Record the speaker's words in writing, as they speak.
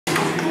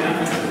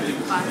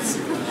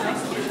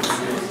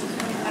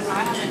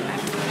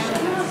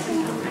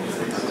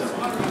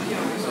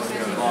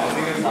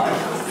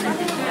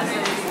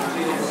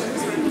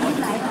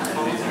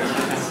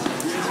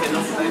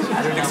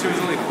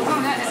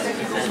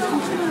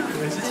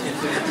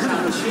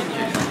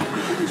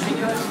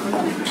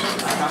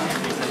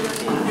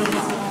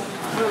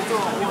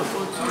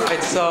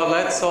Right, so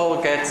let's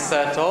all get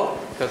settled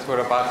because we're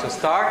about to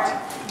start.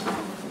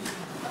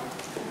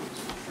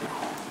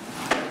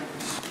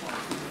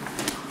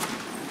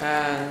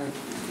 And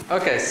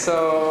okay,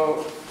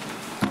 so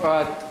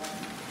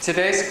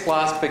today's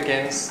class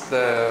begins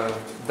the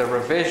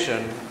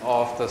revision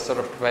of the sort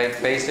of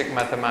basic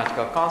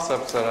mathematical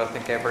concepts that I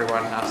think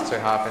everyone has to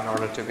have in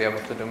order to be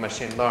able to do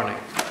machine learning.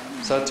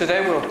 So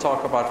today we'll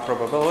talk about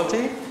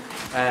probability,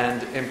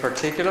 and in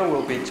particular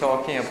we'll be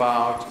talking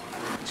about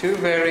two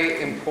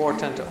very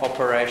important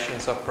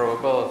operations of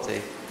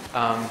probability,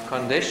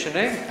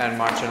 conditioning and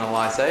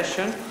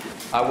marginalization.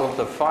 I will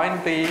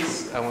define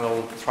these and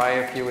we'll try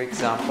a few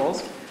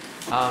examples.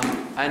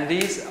 And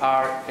these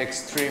are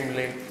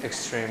extremely,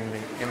 extremely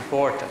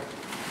important.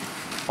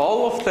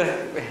 All of the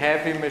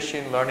heavy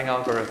machine learning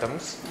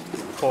algorithms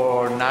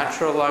for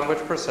natural language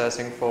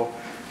processing, for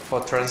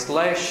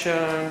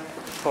translation,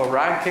 for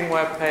ranking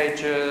web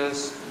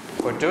pages,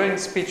 for doing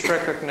speech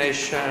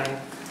recognition,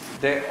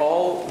 they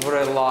all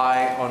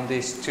rely on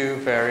these two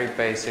very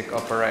basic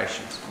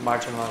operations,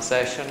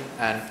 marginalization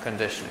and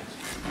conditioning.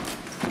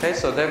 Okay,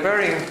 so they're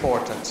very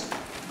important.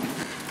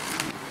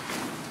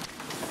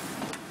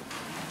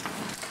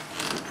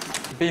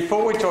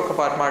 Before we talk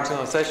about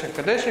marginalization and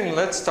conditioning,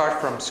 let's start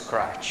from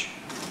scratch.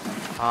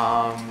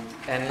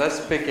 And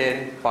let's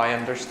begin by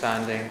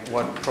understanding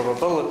what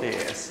probability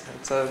is.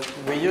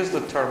 We use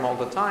the term all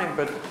the time,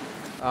 but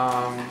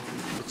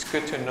it's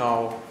good to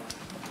know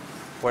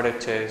what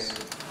it is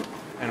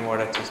and what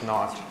it is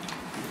not.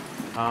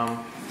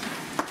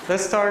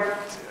 Let's start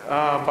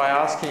by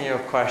asking you a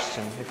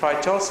question. If I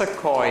toss a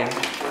coin,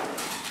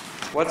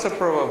 what's the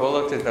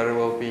probability that it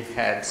will be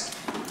heads?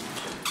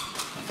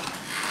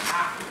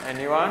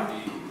 Anyone?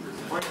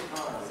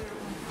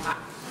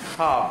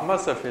 Half.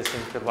 Most of you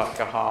seem to like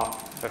a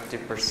half,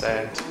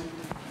 50%.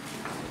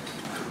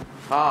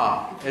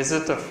 Is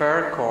it a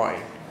fair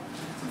coin?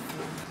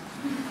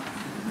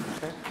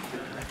 Okay.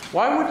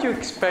 Why would you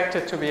expect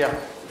it to be a...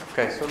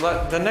 Okay, so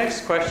the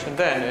next question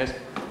then is,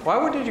 why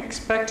would you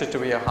expect it to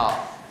be a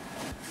half?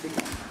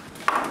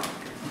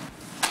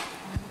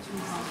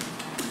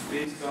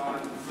 Based on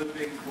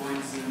flipping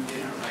coins in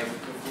like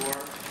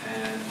before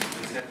and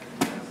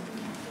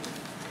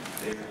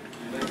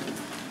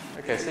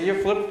okay, so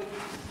you flip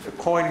a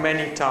coin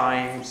many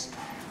times,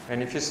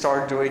 and if you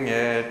start doing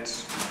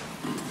it,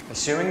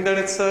 assuming that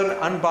it's an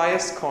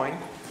unbiased coin,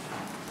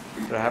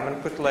 that I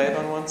haven't put lead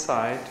on one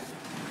side,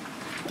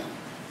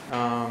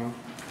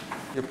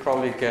 you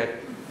probably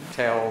get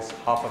tails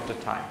half of the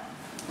time.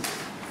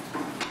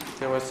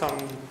 There were some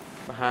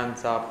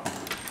hands up.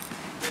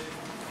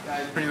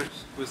 I pretty much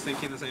was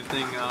thinking the same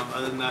thing.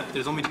 Other than that,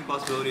 there's only two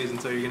possibilities, and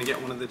so you're going to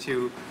get one of the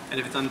two. And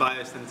if it's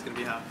unbiased, then it's going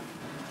to be half.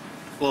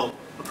 Well,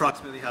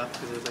 approximately half,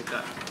 because there's like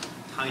that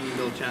tiny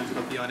little chance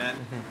it'll be on end.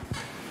 Mm-hmm.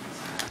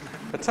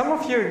 But some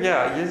of you,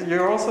 yeah,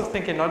 you're also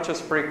thinking not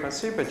just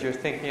frequency, but you're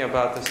thinking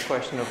about this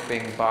question of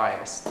being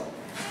biased.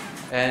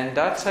 And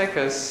that takes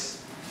us,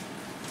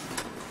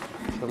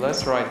 so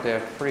let's write there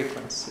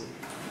frequency.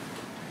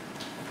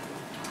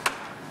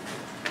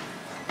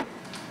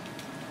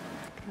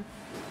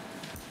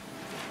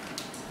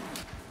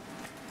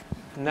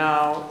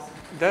 Now,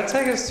 that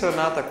takes us to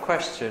another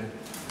question.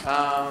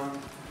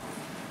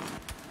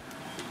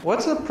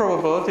 What's the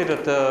probability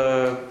that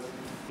the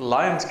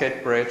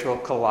Lionsgate Bridge will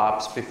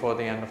collapse before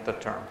the end of the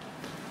term?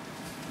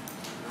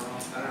 No,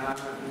 I don't have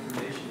that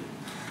information.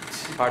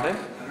 Pardon? I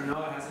don't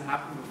know, it hasn't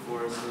happened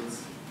before, so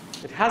it's...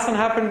 It hasn't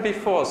happened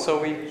before, so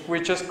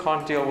we just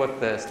can't deal with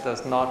this.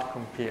 Does not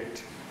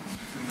compute.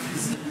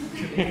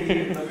 Look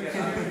at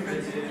how the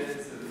bridge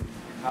is, and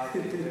how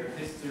their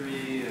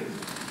history, and...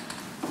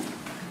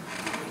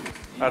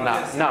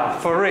 No,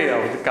 for real,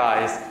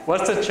 guys.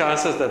 What's the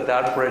chances that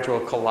that bridge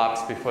will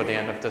collapse before the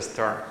end of this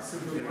term?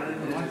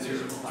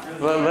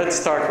 Well, let's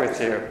start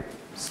with you.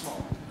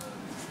 Small.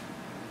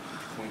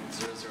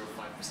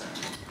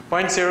 0.005%.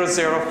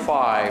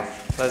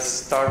 0.005. Let's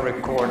start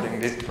recording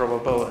these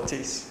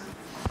probabilities.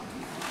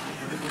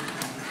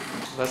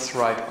 Let's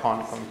write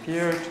can't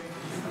compute.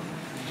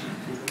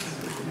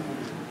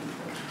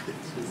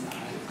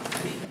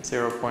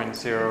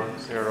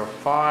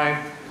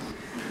 0.005.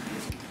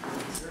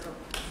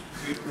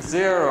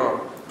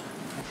 0.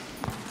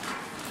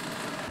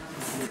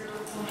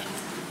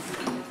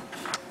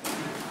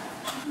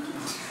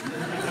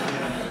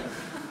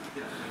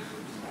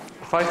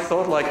 If I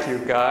thought like you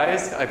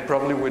guys, I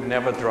probably would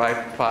never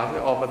drive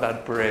over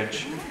that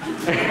bridge.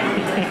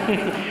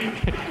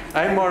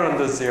 I'm more on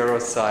the 0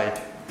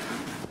 side.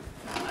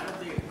 I don't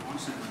think it's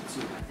constant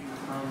too. I think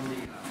it's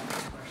probably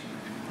expression.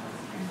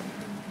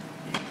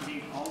 You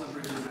take all the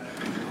bridges that have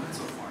been built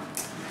so far,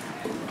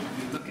 and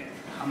you look at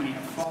how many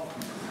have fallen.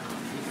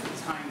 The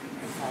time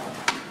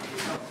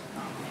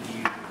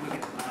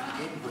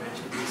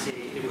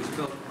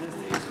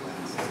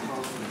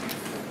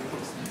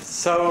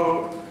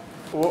So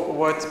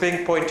what's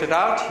being pointed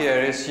out here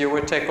is you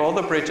would take all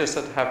the bridges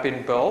that have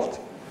been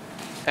built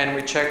and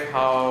we check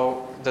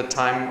how the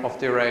time of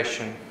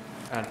duration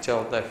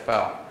until they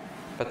fell.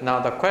 But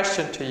now the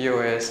question to you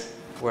is,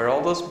 were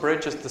all those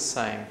bridges the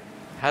same?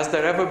 Has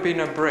there ever been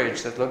a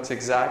bridge that looks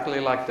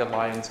exactly like the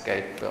Lion's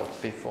Gate built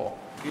before?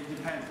 It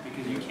depends,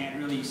 because you can't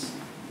really,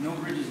 no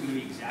bridge is going to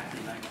be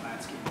exactly like the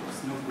landscape.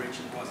 There's no bridge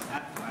that wasn't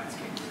at the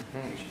landscape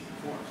location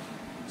before.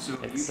 So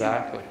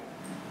Exactly.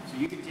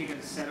 you can take a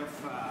set of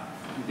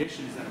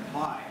conditions that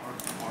apply, or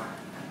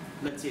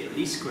let's say a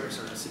least square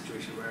sort of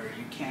situation where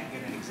you can't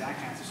get an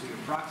exact answer, so you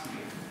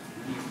approximate.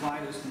 And you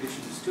apply those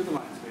conditions to the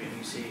landscape, and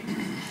you say,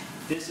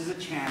 this is a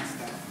chance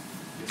that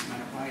this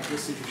might apply,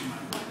 this situation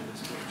might apply to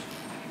this bridge.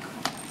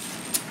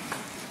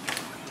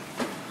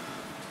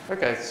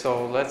 Okay,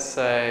 so let's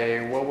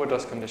say, what would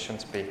those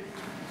conditions be?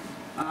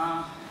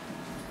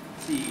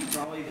 See,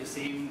 probably the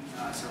same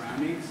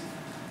surroundings.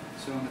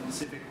 So on the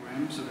Pacific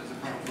Rim, so there's a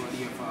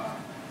probability of the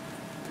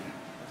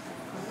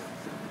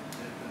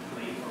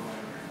plate or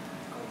whatever,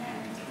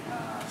 and the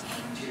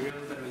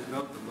materials that it was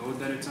built, the load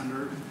that it's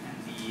under,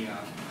 and the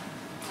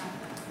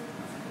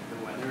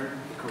weather,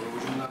 the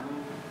corrosion level,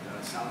 the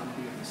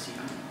salinity of the sea.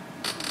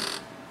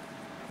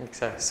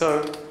 Exactly.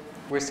 So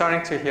we're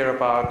starting to hear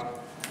about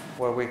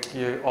what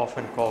you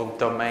often call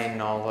domain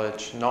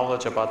knowledge,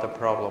 knowledge about the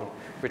problem.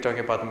 We're talking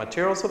about the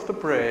materials of the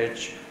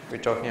bridge, we're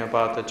talking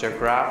about the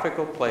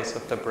geographical place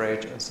of the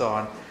bridge, and so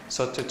on.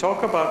 So to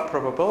talk about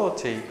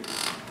probability,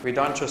 we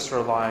don't just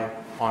rely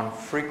on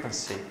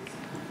frequency.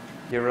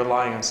 You're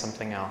relying on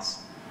something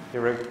else.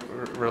 You're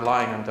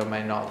relying on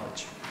domain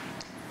knowledge.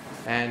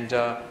 And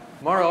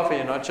more often,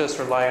 you're not just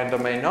relying on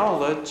domain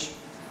knowledge,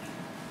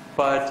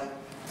 but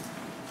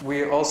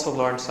we also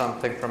learned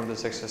something from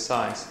this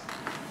exercise,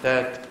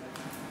 that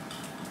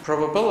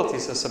probability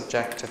is a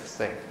subjective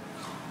thing.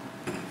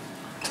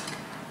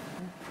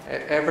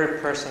 Every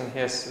person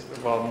here,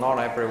 well, not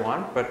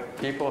everyone, but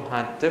people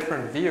had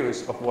different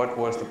views of what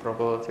was the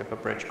probability of a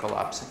bridge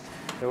collapsing.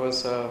 There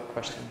was a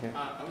question here.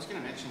 I was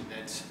going to mention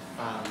that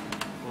well,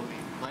 the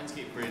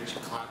landscape bridge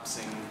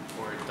collapsing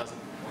or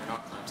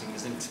not collapsing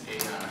isn't a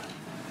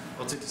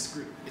well, it's a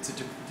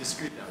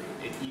discrete value.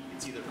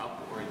 It's either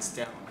up or it's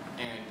down,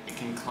 and it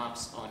can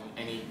collapse on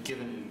any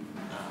given.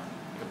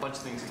 A bunch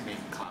of things can make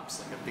it collapse,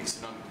 like a big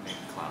tsunami can make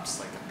it collapse,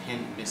 like a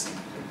pin missing.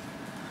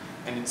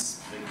 And it's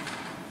like,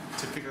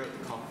 to figure out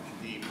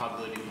the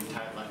probability of the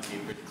entire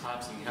landscape bridge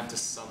collapsing, you have to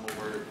sum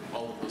over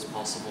all of those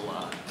possible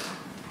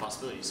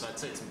possibilities. So I'd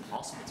say it's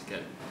impossible to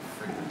get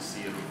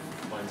frequency of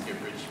landscape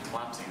bridge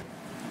collapsing.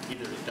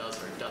 Either it does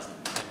or it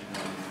doesn't, depending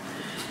on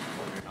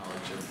your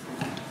knowledge of.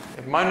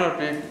 It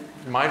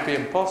might be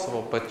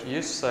impossible, but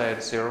you said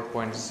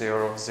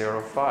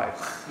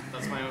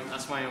 0.005.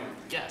 That's my own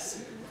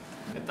guess.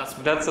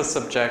 That's a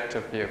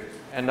subjective view,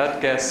 and that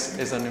guess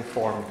was an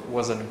informed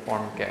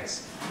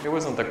guess. It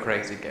wasn't a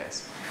crazy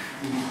guess.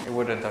 It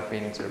wouldn't have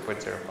been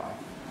 0.05.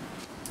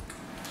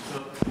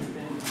 So there's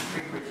been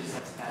three bridges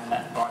that span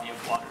that body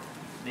of water.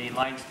 The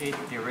Lion's Gate,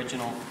 the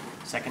original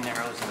second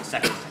narrows, and the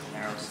second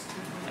narrows.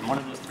 And one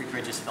of those three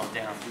bridges fell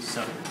down,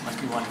 so it must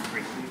be 1 and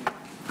 3.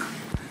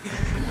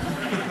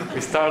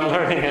 We start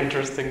learning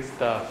interesting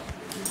stuff.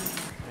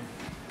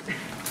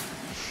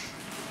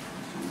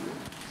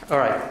 All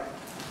right.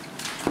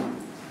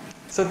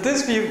 So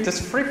this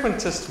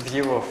frequentist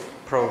view of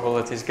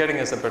probability is getting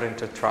us a bit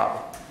into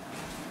trouble.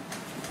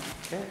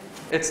 Okay?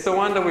 It's the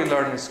one that we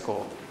learn in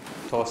school.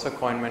 Toss a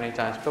coin many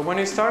times. But when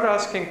you start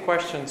asking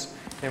questions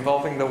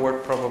involving the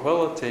word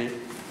probability,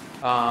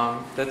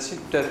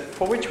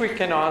 for which we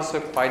can answer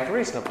quite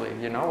reasonably.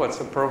 You know, what's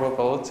the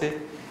probability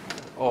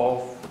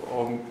of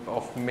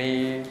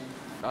me,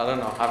 I don't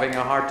know, having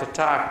a heart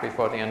attack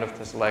before the end of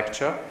this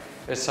lecture?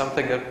 Is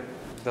something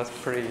that's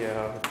pretty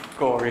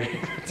gory.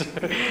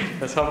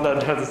 Let's hope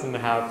that doesn't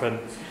happen.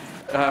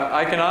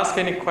 I can ask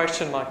any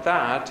question like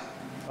that.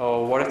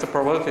 Oh, what is the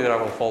probability that I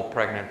will fall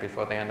pregnant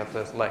before the end of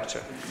this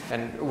lecture?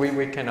 And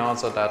we can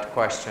answer that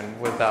question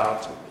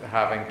without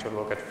having to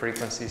look at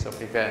frequencies of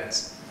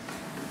events.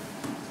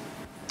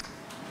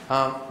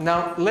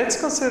 Now, let's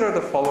consider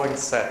the following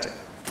setting.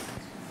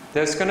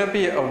 There's going to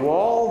be a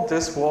wall.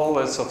 This wall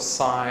is of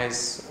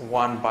size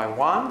 1 by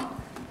 1.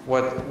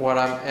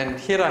 And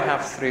here I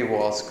have 3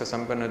 walls because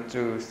I'm going to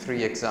do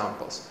 3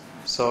 examples.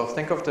 So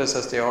think of this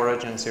as the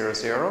origin 0,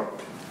 0.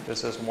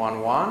 This is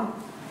 1, 1.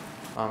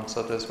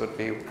 So this would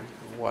be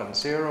 1,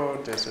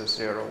 0. This is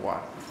 0, 1.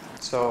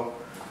 So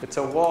it's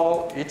a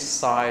wall. Each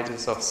side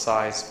is of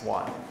size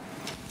 1.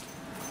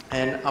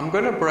 And I'm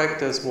going to break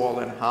this wall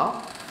in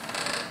half.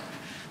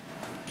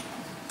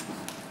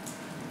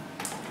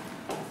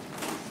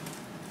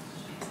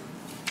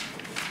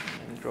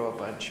 And draw a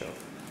bunch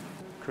of,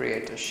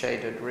 create a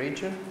shaded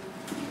region.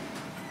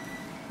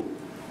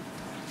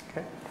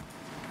 Okay.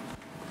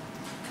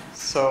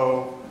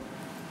 So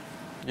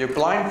you're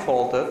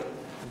blindfolded.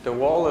 The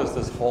wall is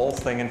this whole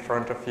thing in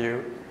front of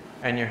you,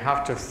 and you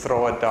have to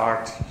throw a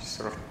dart. You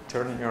sort of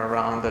turn you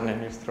around, and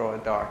then you throw a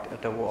dart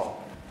at the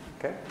wall.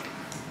 Okay?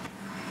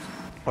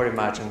 Or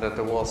imagine that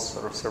the wall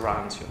sort of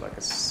surrounds you like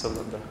a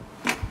cylinder.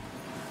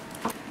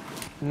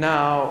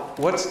 Now,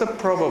 what's the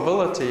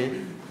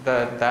probability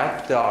that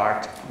that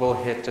dart will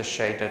hit the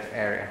shaded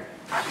area?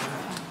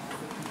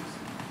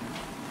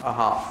 A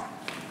half.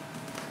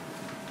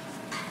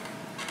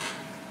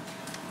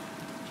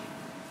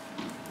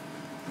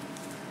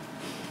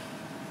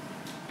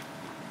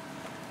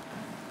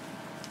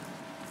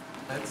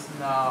 Let's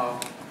now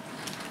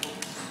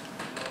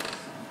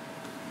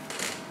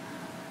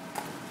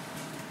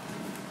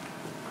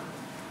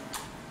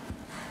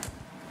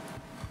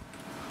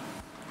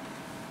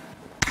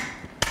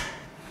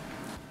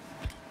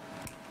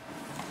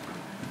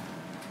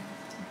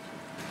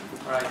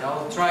Alright,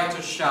 I'll try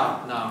to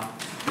shout now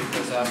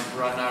because I've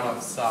run out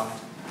of sound,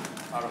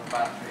 out of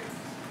battery.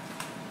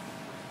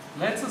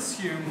 Let's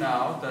assume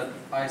now that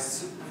I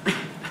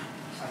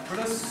put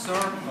a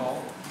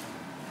circle.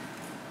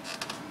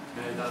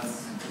 Okay,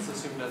 let's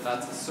assume that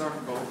that's a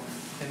circle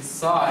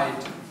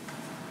inside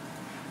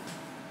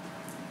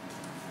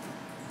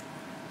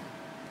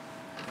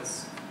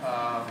this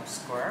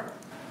square.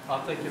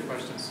 I'll take your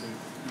question soon.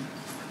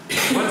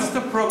 What's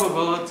the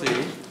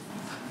probability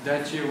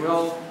that you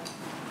will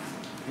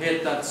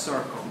hit that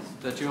circle,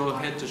 that you will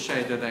hit the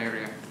shaded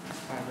area?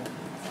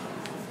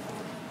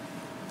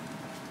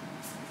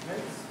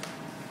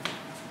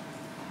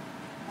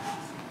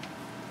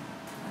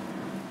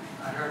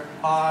 I heard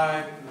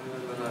pi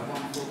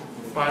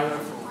by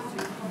 4.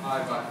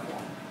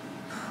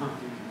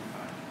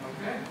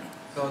 Okay,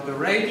 so the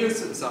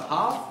radius is a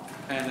half,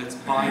 and it's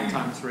pi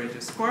times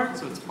radius squared,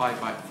 so it's pi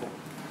by 4.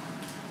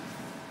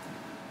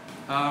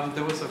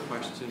 There was a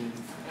question.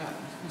 Yeah, I was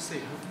going to say,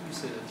 how can you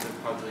say that the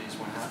probability is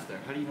 1/2 there?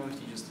 How do you know if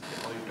you just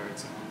hit all your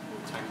darts in one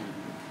little tiny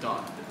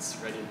dot that's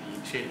right in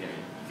the shaded area?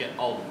 You get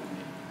all of them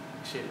in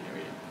the shaded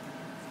area.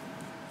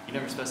 You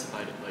never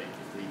specified it like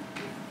if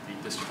the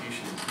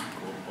distribution is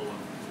equal along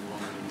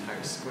the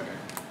entire square.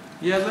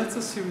 Yeah, let's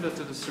assume that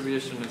the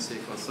distribution is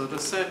equal. So the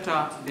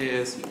setup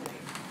is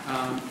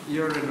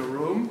you're in a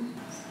room.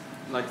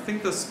 Like,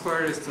 think the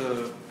square is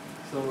the.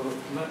 So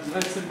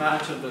let's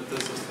imagine that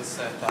this is the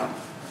setup.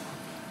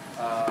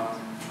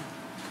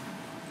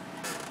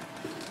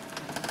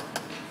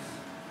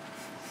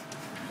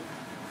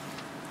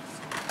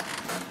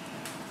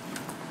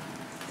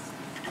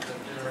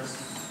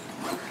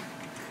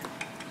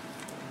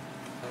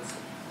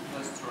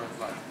 Let's draw it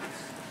like this.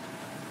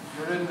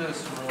 You're in this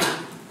room.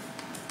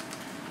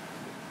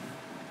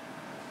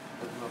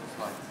 It looks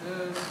like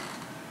this.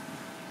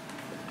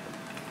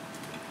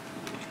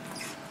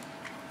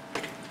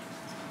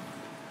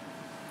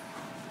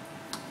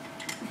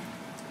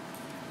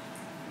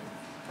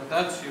 But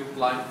that's you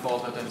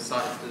blindfolded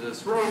inside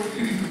this room,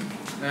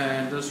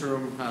 and this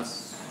room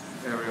has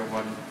area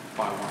 1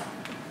 by 1.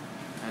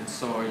 And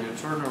so you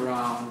turn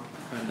around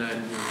and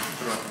then you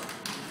throw.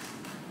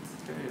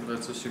 Okay,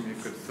 let's assume you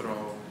could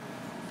throw.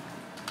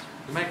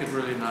 To make it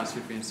really nice,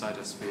 you'd be inside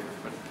a sphere.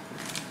 But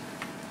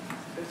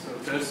okay, so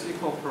there's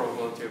equal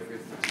probability of you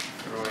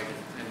throwing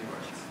it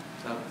anywhere.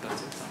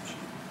 That's assumption.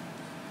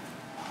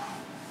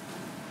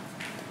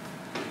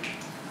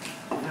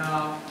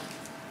 Now,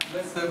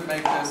 let's then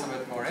make this a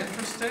bit more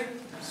interesting.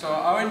 So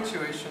our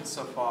intuitions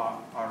so far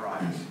are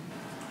right.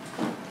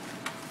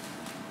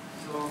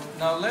 So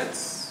now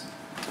let's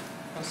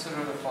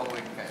consider the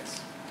following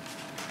case.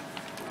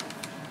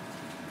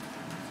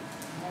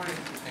 More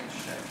interesting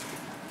shape.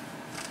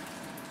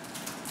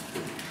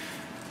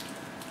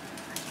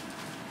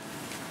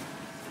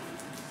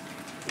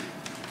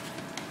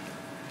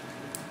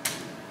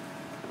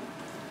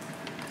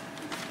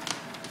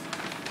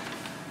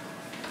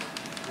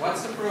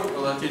 What's the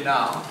probability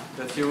now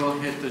that you will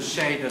hit the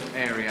shaded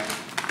area?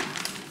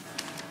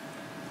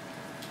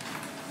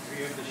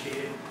 Area of the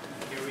shaded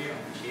area of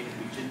the shaded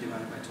region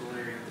divided by total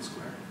area of the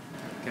square.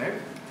 Okay.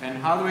 And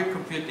how do we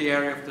compute the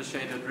area of the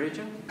shaded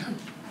region?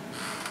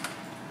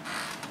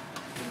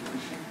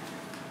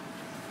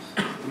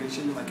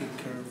 Integration like a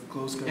curve,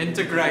 closed curve.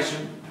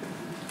 Integration.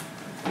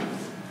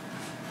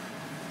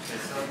 Okay,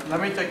 so let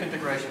me take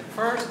integration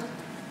first.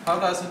 How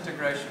does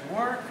integration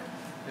work?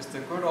 It's the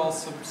good old,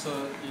 so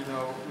you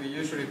know, we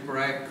usually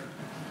break.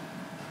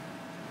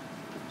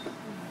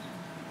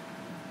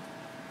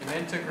 In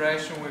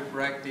integration, we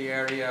break the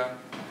area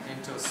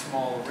into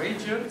small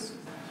regions.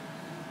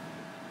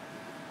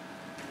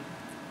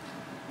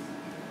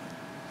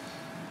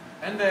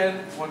 And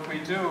then what we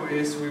do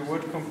is we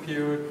would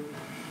compute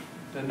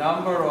the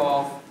number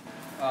of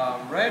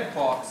red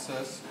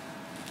boxes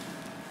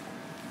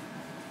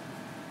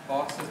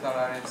that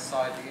are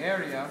inside the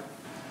area,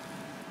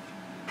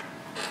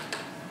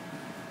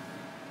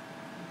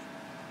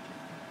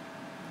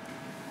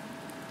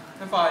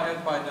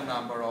 divided by the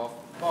number of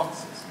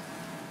boxes.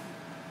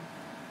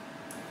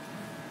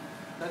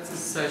 That's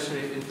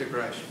essentially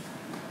integration.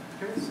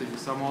 Okay, so you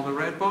sum all the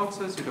red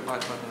boxes, you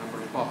divide by the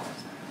number of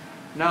boxes.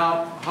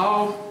 Now,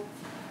 how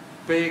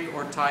big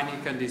or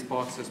tiny can these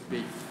boxes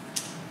be?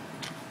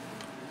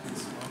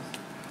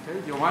 Okay,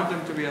 you want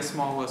them to be as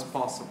small as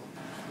possible.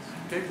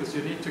 Okay, because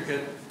you need to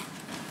get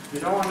You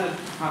don't want to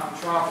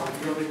have trouble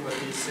dealing with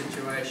these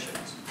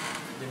situations.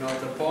 You know,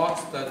 the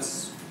box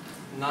that's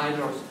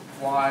neither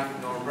white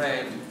nor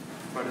red,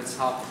 but it's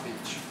half of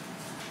each.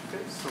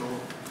 Okay, so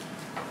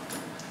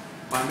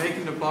by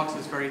making the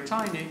boxes very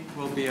tiny,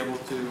 we'll be able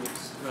to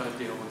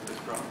deal with this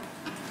problem.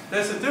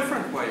 There's a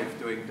different way of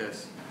doing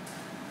this.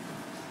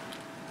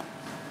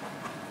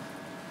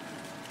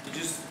 You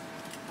just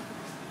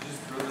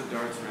throw the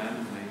darts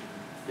randomly,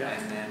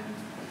 and then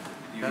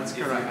That's if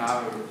correct. you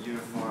have a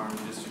uniform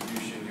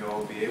distribution,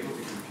 you'll be able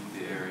to compute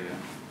the area.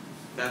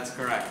 That's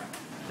correct.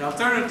 The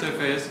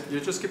alternative is you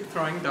just keep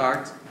throwing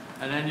darts,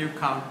 and then you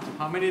count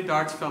how many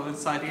darts fell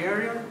inside the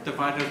area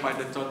divided by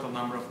the total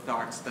number of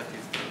darts that you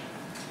threw.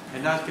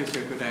 And that gives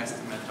you a good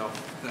estimate of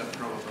the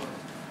probability.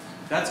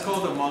 That's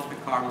called the Monte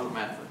Carlo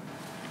method.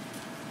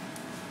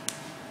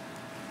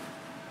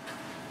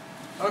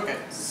 Okay,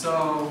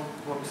 so,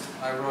 whoops,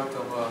 I wrote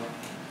over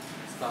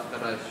stuff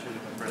that I should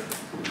have written.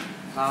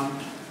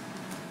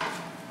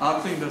 I'll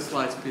clean the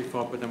slides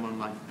before I put them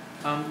online.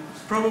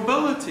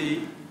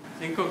 Probability,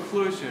 in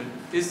conclusion,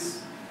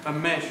 is a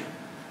measure.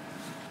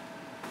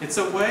 It's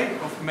a way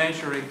of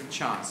measuring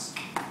chance.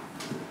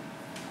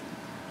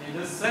 In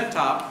this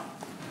setup,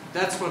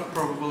 that's what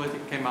probability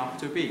came out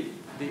to be,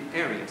 the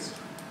areas.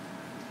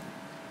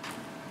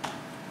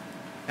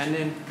 And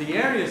in the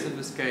areas in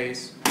this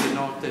case,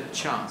 denote the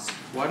chance.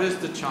 What is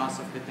the chance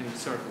of hitting the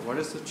circle? What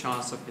is the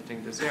chance of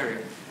hitting this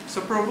area?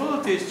 So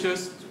probability is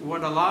just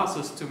what allows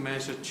us to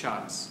measure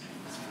chance,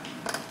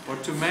 or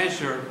to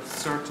measure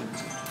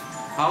certainty.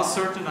 How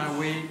certain are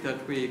we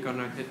that we're going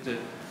to hit the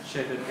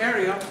shaded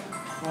area?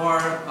 Or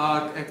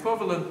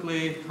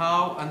equivalently,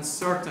 how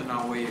uncertain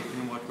are we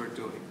in what we're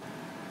doing?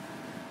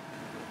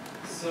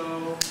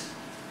 So,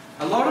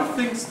 a lot of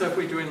things that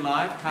we do in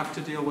life have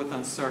to deal with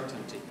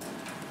uncertainty.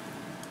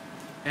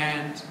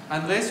 And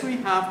unless we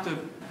have the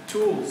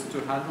tools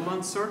to handle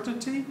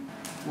uncertainty,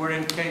 we're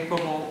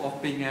incapable of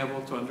being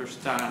able to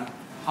understand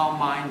how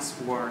minds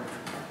work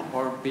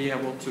or be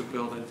able to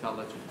build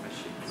intelligent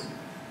machines.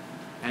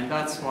 And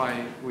that's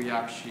why we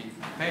actually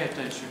pay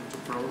attention to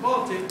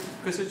probability,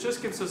 because it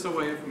just gives us a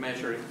way of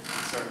measuring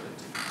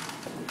uncertainty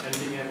and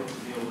being able to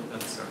deal with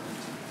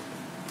uncertainty.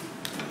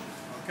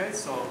 Okay,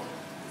 so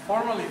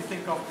formally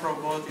think of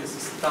probability as a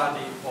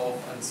study of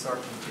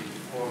uncertainty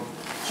or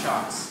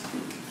chance.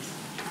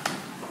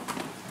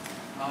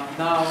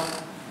 Now,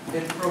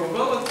 in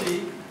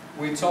probability,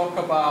 we talk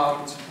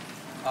about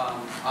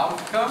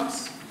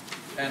outcomes,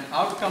 and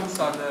outcomes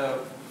are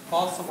the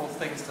possible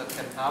things that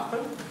can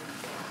happen.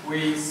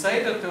 We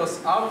say that those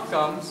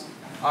outcomes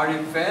are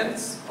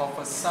events of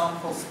a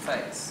sample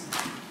space.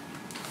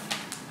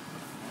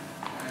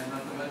 And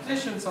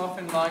mathematicians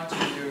often like to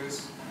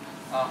use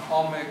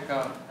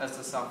omega as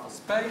the sample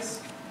space,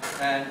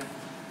 and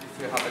if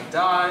you have a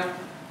die,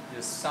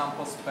 your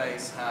sample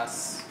space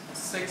has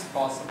 6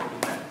 possible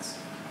events.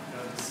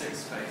 The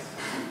 6 faces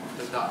of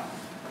the die.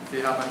 If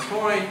you have a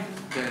coin,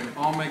 then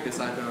omega is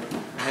either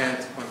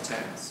heads or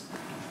tails.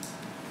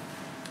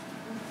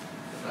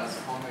 So that's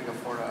omega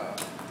for a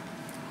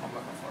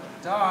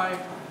die.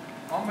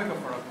 Omega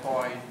for a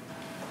coin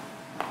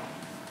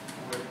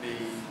would be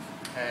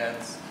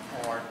heads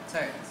or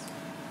tails.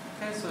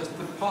 Okay, so it's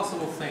the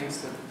possible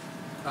things that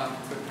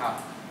could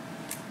happen.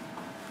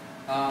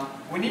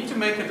 We need to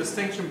make a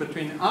distinction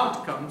between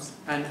outcomes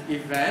and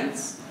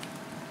events.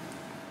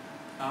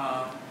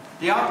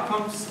 The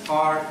outcomes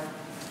are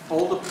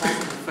all the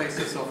possible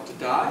faces of the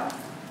die,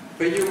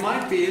 but you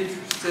might be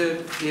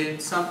interested in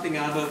something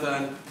other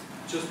than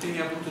just being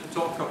able to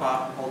talk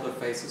about all the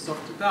faces of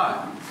the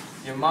die.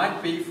 You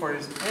might be, for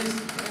instance,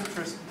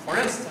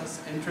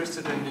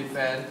 interested in the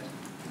event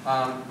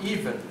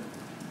even,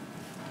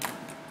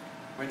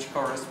 which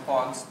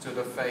corresponds to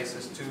the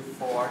faces 2,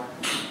 4,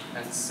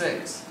 and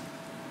 6,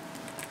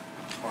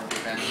 or the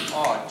event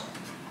odd,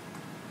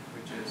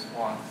 which is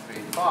 1,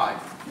 3, 5.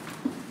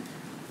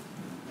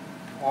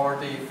 Or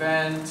the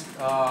event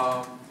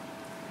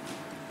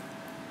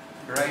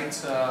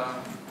greater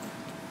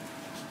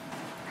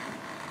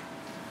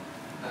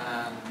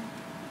than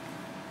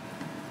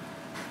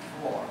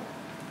 4,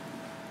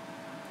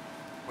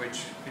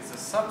 which is a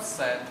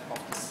subset of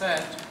the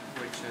set,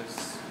 which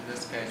is, in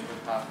this case,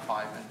 would have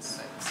 5 and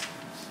 6.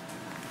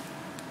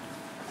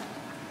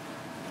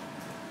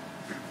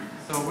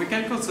 So we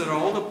can consider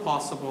all the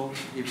possible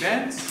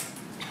events,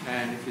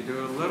 and if you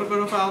do a little bit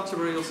of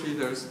algebra, you'll see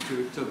there's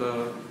 2 to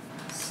the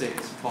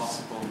 6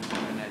 possible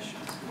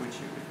combinations, which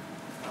you could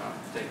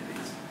take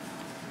these.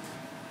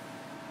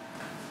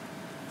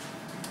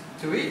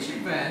 To each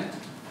event,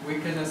 we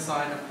can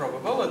assign a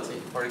probability.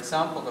 For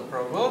example, the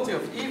probability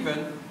of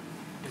even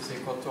is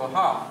equal to a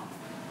half.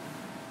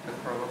 The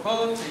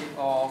probability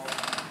of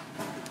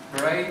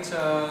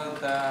greater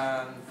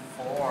than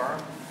 4,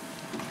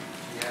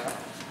 yeah,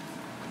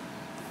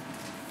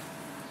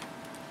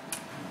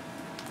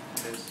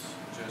 is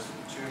just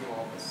 2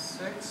 over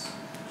 6,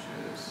 which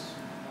is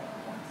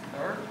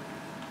 1/3,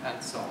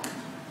 and so on.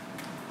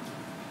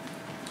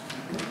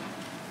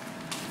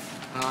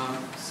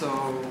 So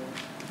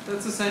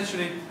that's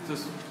essentially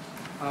just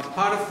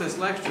part of this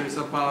lecture is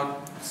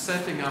about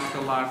setting up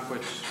the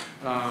language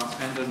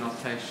and the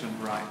notation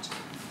right,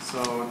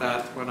 so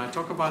that when I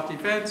talk about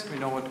events, we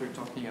know what we're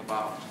talking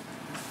about.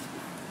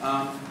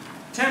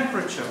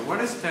 Temperature.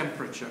 What is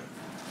temperature?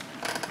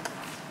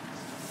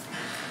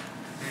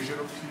 Measure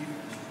of heat.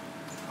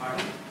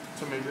 Pardon?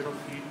 It's a measure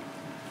of heat.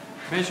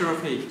 Measure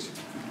of heat.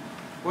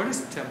 What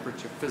is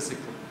temperature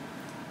physically?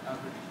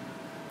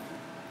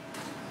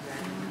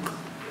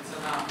 It's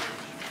an average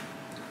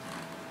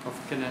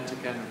of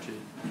kinetic energy.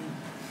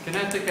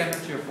 Kinetic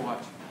energy of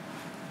what?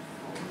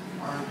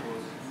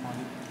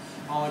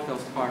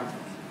 Molecules, particles.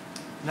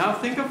 Now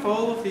think of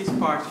all of these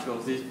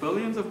particles, these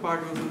billions of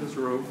particles in this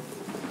room.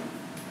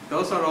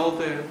 Those are all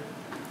the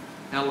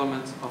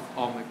elements of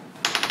omega.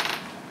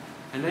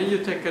 And then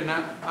you take an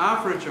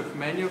average of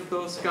many of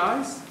those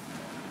guys,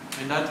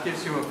 and that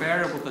gives you a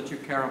variable that you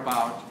care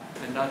about,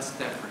 and that's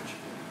temperature.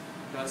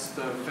 That's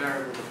the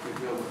variable that we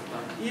deal with.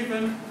 Like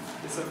even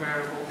is a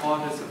variable,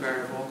 odd is a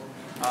variable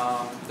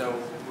that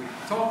we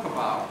talk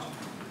about,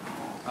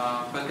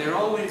 but they're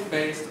always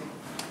based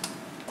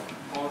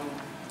on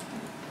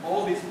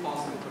all these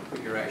possible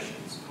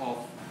configurations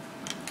of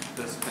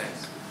the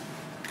space.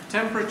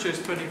 Temperature is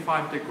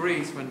 25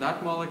 degrees when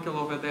that molecule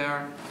over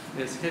there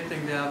is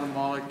hitting the other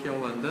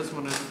molecule and this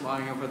one is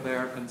flying over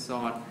there and so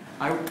on.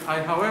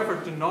 I however,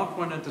 do not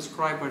want to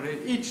describe what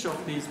each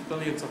of these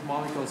billions of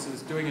molecules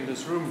is doing in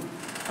this room.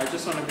 I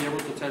just want to be able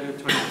to tell you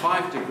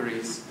 25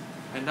 degrees,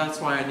 and that's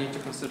why I need to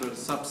consider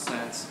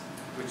subsets,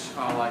 which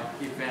are like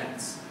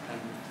events, and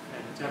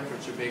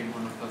temperature being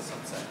one of those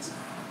subsets.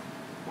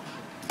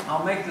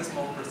 I'll make this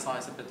more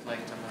precise a bit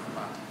later,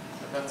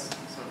 but that's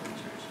sort of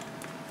intuition.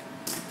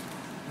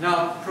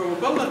 Now,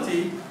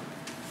 probability,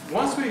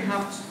 once we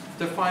have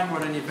defined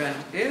what an event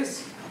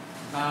is,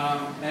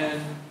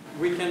 and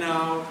we can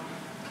now,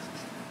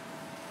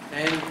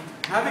 and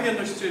having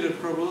understood that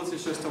probability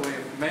is just a way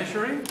of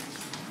measuring,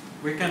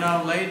 we can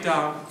now lay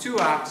down two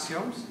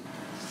axioms.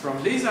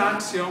 From these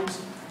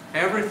axioms,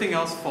 everything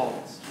else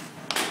follows.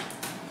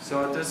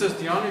 So this is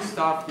the only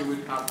stuff you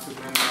would have to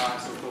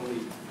memorize or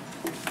believe.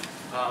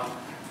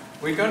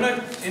 We're going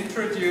to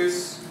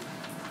introduce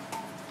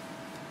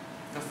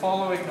the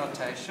following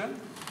notation.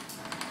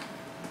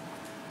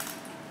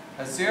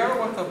 A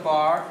 0 with a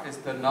bar is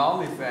the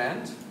null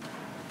event.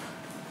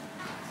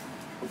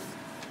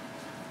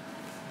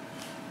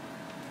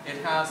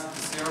 It has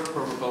 0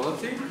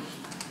 probability.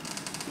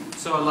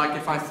 So like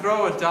if I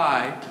throw a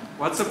die,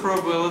 what's the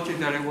probability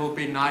that it will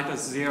be neither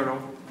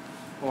 0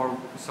 or,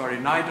 sorry,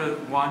 neither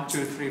 1,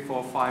 2, 3,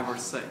 4, 5, or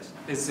 6?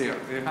 It's 0.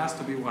 It has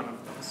to be one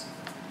of those.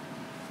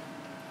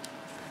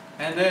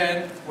 And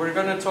then we're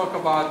going to talk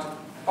about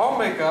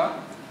omega,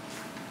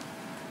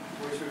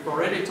 which we've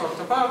already talked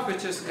about,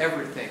 which is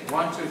everything.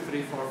 1, 2,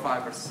 3, 4,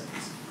 5, or 6.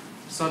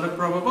 So the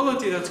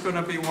probability that's going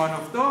to be one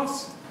of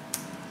those,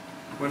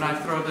 when I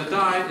throw the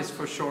die, is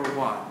for sure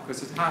 1,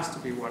 because it has to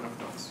be one of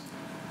those.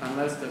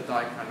 Unless the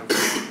die kind of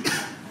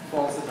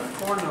falls in a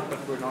corner, but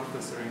we're not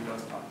considering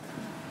those out.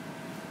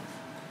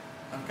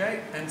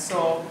 Okay, and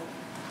so,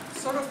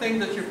 sort of thing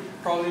that you've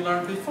probably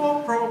learned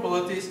before,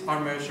 probabilities are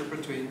measured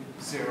between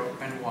 0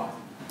 and 1.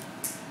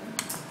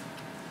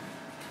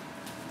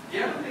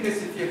 The other thing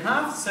is if you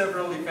have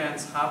several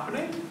events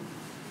happening,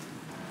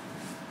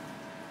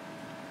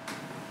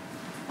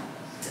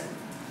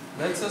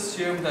 let's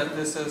assume that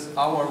this is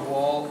our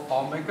wall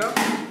omega.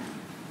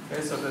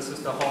 Okay, so this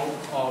is the whole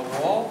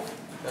wall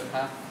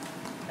that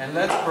and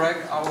let's break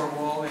our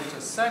wall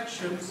into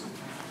sections.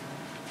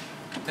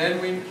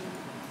 Then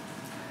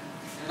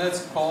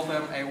let's call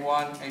them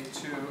A1,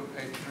 A2,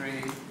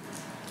 A3,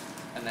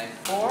 and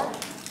A4.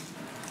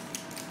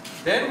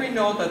 Then we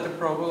know that the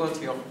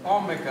probability of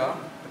omega,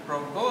 the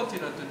probability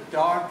that the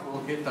dart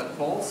will hit that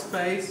whole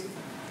space,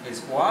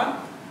 is 1.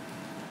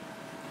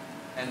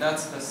 And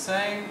that's the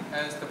same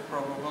as the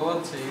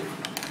probability.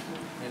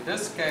 In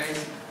this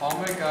case,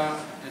 omega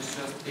is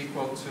just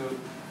equal to,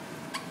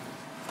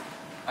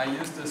 I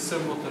use this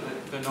symbol to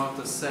denote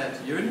the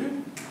set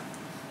union,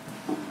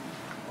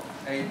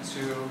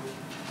 A2,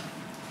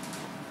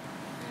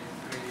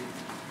 A3,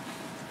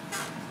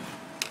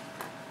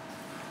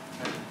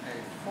 and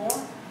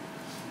A4.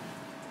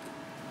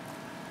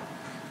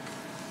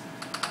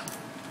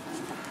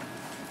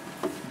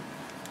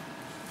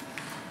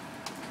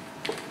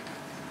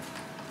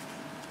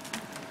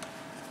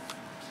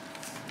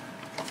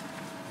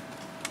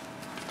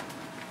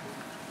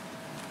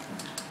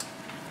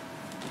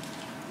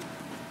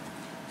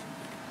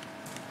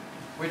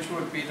 Which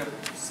would be the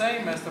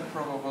same as the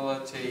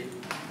probability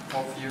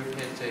of you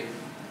hitting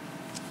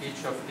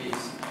each of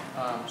these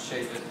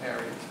shaded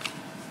areas.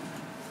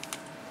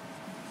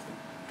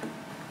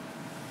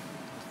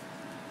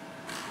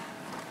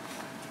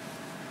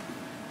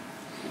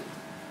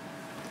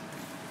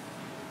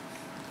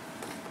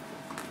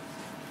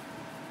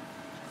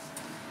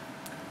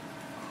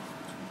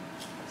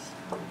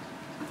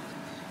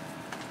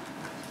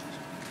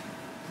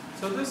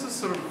 So this is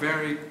sort of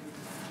very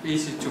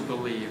easy to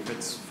believe.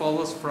 It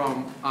follows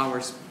from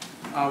our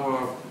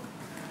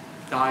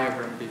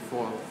diagram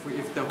before.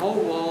 If the whole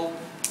wall,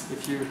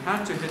 if you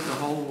had to hit the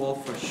whole wall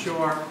for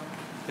sure,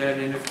 then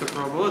if the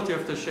probability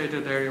of the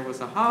shaded area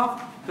was a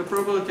half, the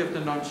probability of the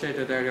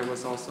non-shaded area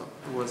was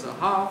a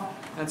half,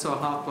 and so a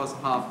half plus a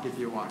half give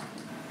you 1.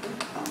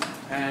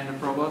 And the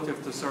probability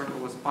of the circle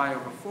was pi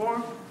over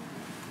 4.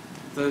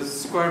 The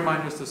square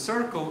minus the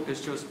circle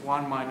is just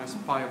 1 minus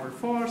pi over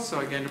 4, so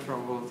again the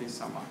probability is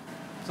sum up.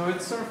 So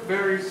it's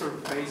very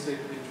basic,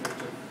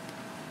 intuitive.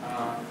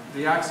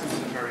 The axioms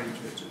are very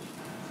intuitive.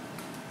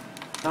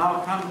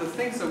 Now come the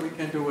things that we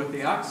can do with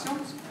the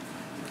axioms.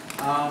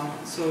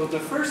 So the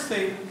first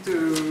thing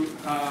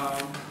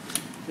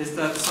is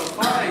that so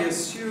far I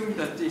assume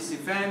that these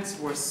events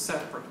were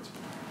separate.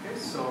 Okay,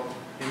 so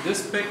in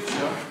this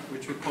picture,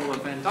 which we call a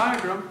Venn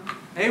diagram,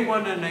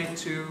 A1 and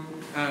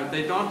A2,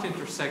 they don't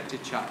intersect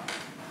each other.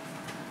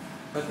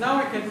 But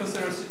now we can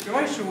consider a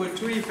situation where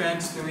two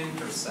events do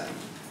intersect.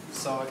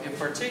 So in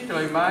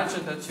particular,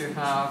 imagine that you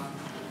have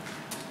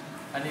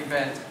an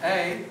event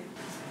A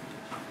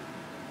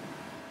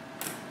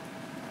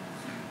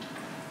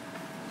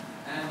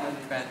and an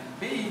event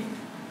B.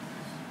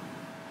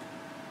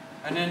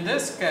 And in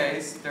this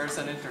case, there's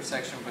an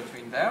intersection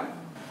between them.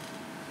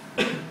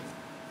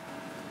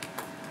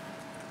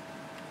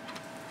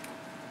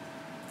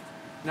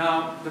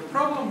 Now, the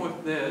problem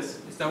with this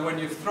is that when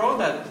you throw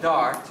that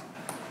dart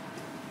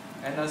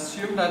and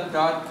assume that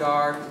that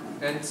dart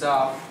ends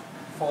up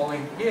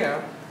falling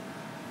here,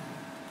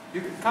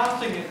 you're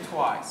counting it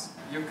twice.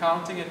 You're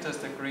counting it as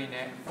the green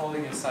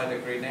falling inside the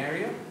green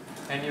area,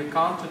 and you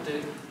count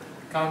it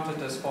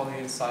as falling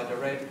inside the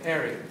red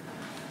area.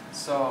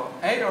 So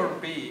A or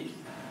B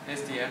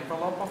is the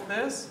envelope of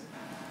this,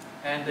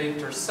 and the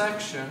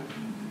intersection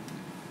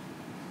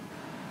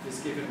is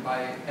given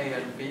by A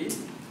and B.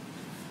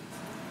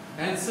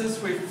 And since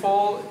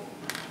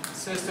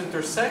the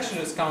intersection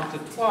is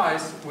counted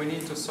twice, we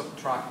need to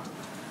subtract it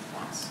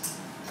once.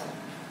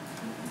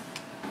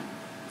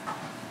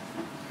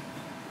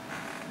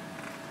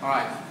 All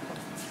right.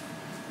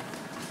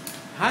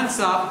 Hands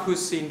up who's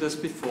seen this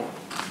before.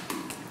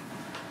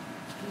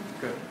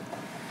 Good.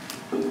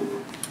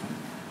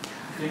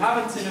 If you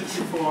haven't seen it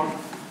before,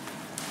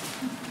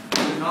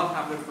 you do not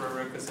have the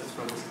prerequisites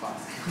for this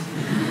class.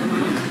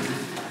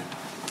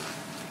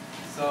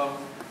 So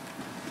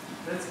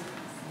let's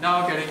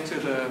now get into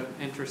the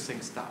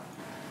interesting stuff.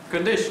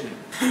 Conditioning.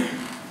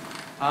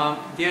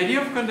 The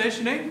idea of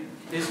conditioning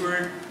is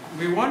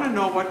we want to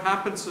know what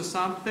happens to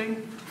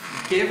something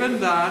given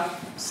that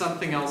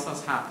something else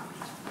has happened.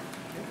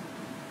 Okay.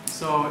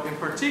 So in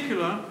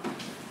particular,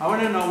 I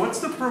want to know what's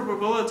the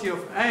probability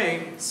of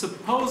A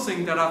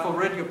supposing that I've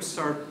already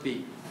observed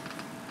B.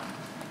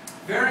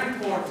 Very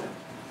important.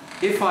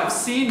 If I've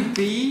seen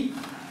B,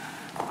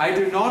 I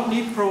do not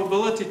need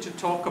probability to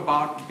talk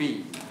about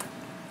B.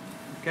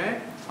 Okay?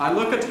 I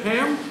look at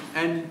him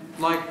and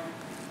like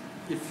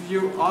if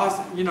you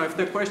ask, if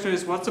the question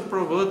is what's the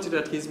probability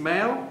that he's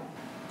male,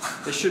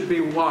 there should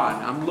be 1.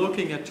 I'm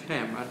looking at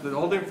him.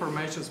 All the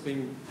information is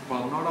being,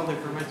 well, not all the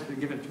information is being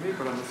given to me,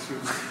 but I'm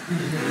assuming.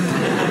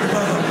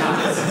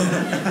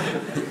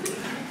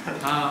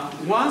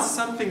 Once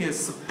something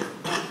is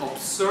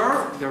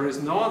observed, there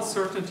is no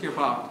uncertainty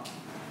about it.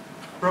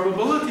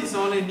 Probability is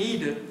only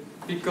needed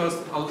because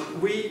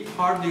we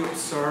hardly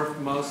observe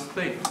most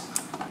things.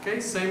 Okay,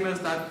 same as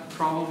that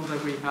problem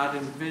that we had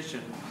in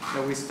vision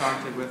that we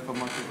started with for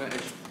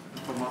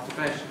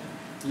motivation.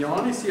 You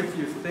only see a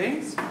few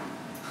things.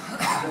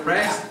 The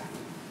rest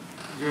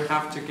you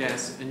have to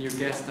guess, and you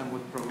guess them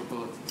with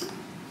probability.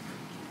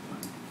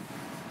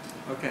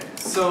 Okay,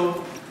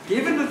 so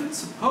given that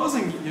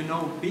supposing you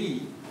know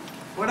B,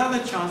 what are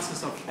the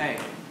chances of A?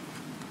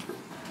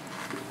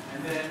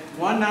 And then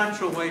one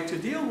natural way to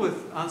deal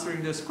with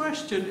answering this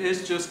question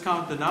is just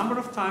count the number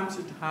of times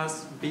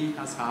B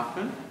has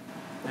happened,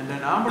 and the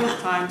number of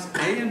times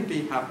A and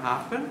B have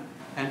happened,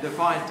 and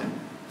divide them.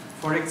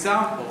 For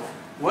example,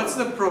 what's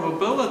the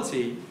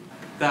probability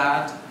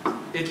that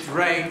it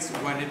rains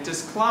when it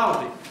is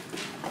cloudy?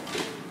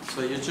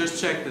 So you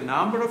just check the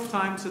number of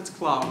times it's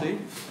cloudy,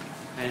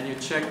 and you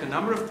check the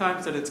number of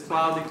times that it's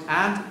cloudy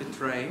and it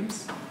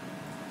rains,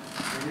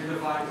 and you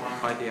divide one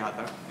by the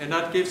other. And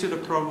that gives you the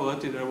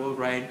probability that it will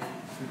rain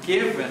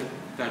given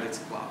that it's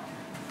cloudy.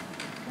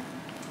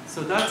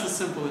 So that's a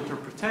simple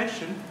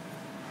interpretation.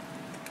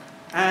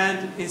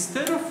 And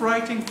instead of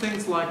writing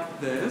things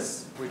like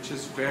this, which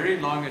is very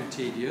long and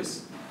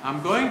tedious,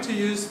 I'm going to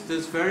use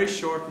this very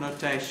short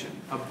notation.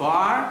 A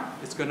bar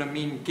is going to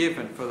mean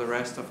given for the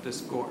rest of this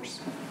course.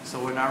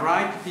 So when I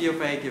write P of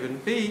A given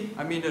B,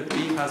 I mean that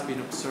B has been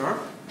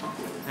observed.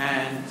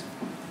 And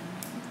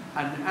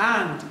an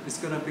and is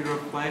going to be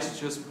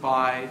replaced just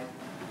by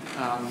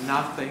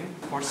nothing,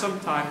 or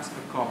sometimes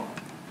a comma.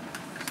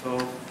 So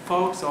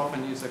folks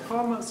often use a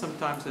comma,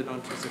 sometimes they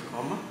don't use a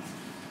comma.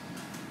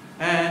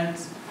 And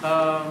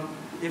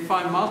if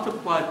I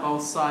multiply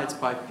both sides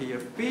by P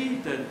of B,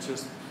 then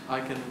just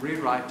I can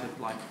rewrite it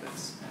like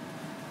this.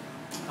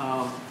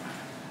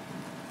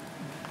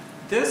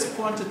 This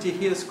quantity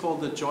here is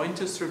called the joint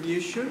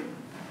distribution.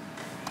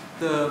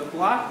 the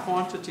black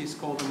quantity is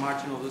called the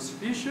marginal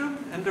distribution,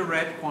 and the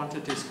red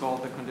quantity is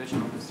called the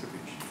conditional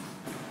distribution.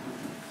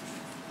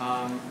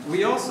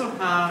 We also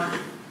have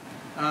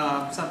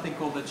something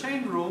called the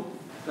chain rule,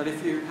 that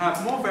if you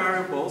have more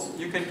variables,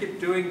 you can keep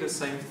doing the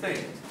same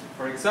thing.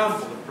 For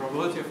example, the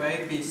probability of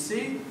A, B,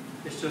 C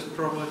is just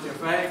probability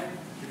of A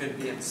given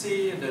B and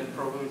C, and then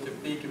probability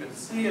of B given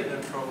C, and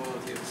then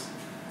probability of C.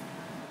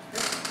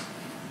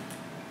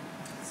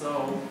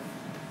 So,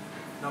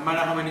 no matter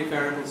how many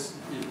variables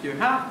you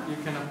have, you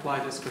can apply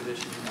this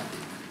conditioning method.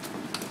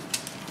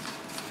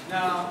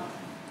 Now,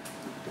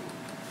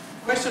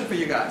 question for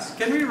you guys.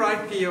 Can we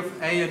write P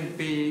of A and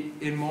B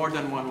in more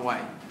than one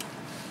way?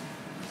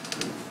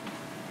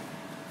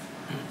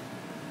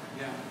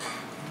 Yeah.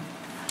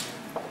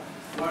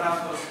 What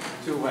are those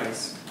two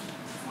ways?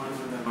 One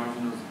with the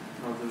marginal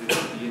probability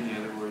of B, in the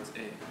other words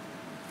A.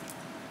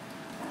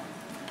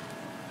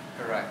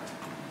 Correct.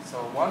 So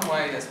one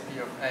way is P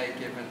of A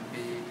given B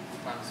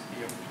times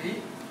P of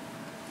B.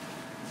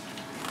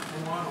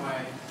 And one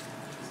way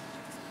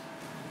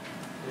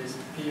is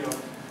P of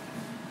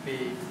B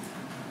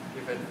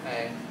given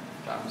A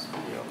times P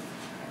of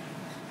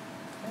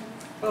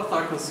A. Both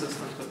are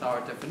consistent with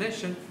our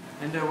definition,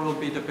 and there will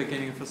be the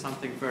beginning for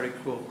something very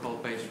cool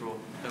called Bayes' rule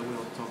that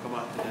we'll talk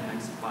about in the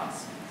next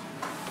class.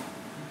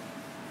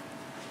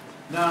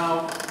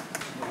 Now,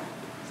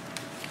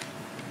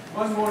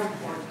 one more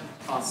important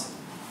concept.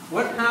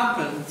 What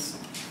happens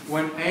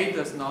when A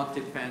does not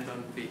depend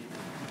on B?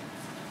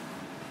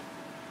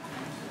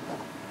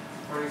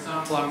 For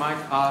example, I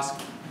might ask,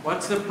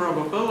 what's the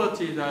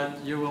probability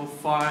that you will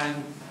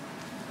find,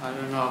 I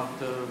don't know,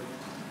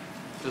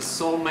 the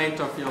soulmate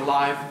of your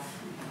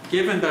life,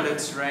 given that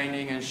it's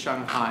raining in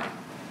Shanghai?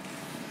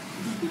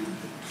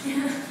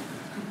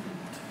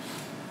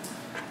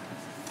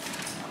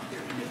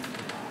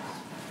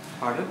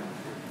 Pardon?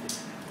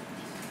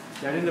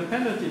 They're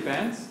independent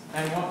events,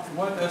 and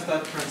what does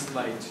that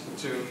translate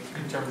to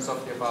in terms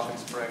of the above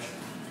expression?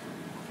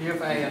 P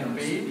of A and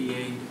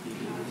B.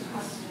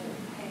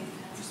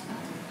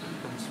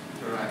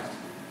 Correct.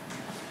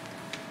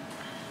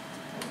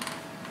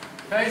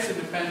 A is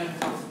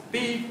independent of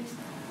B,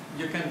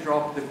 you can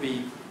drop the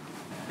B,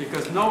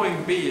 because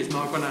knowing B is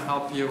not going to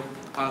help you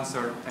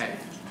answer A.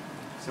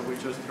 So we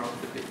just drop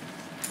the B.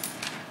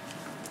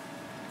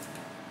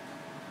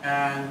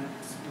 And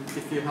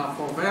if you have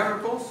 4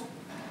 variables,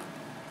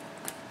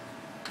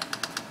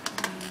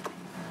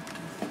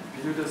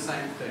 you do the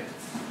same thing.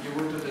 You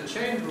would do the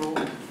chain rule,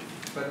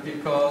 but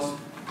because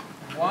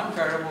one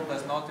variable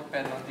does not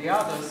depend on the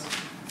others,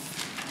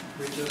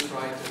 we just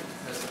write it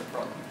as a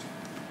product.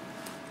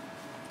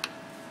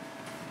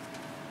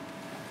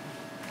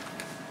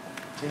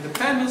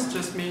 Independence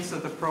just means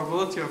that the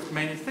probability of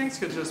many things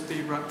could just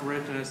be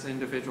written as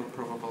individual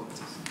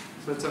probabilities.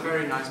 So it's a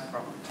very nice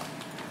property.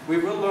 We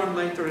will learn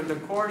later in the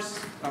course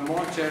a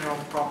more general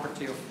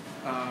property of,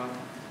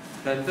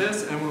 than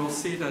this, and we'll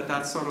see that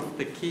that's sort of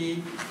the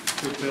key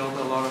to build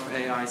a lot of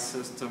AI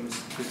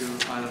systems to do,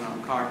 I don't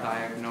know, car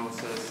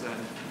diagnosis,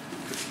 and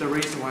it's the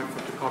reason why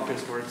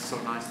photocopiers work so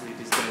nicely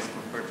these days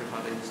compared to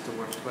how they used to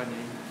work 20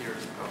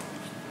 years ago.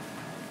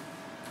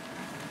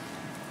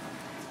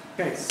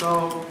 Okay,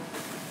 so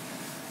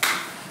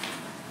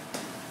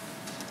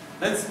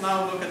let's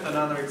now look at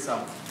another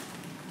example.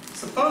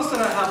 Suppose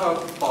that I have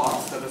a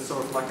box that is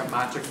sort of like a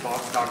magic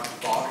box, dark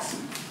box,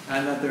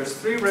 and that there's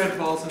 3 red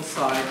balls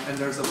inside and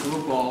there's a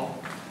blue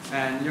ball,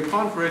 and you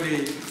can't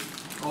really,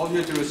 all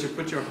you do is you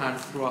put your hand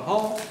through a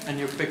hole and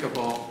you pick a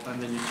ball and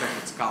then you check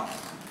its color.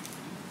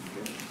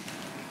 Okay.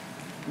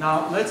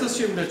 Now let's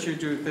assume that you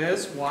do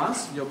this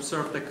once, you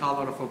observe the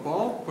color of a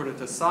ball, put it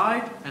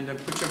aside, and then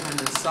put your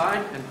hand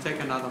inside and take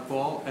another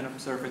ball and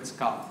observe its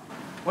color.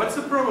 What's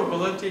the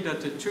probability that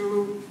the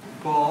 2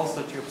 balls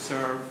that you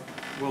observe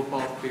will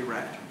both be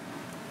red?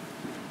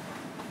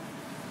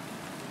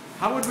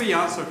 How would we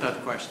answer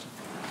that question?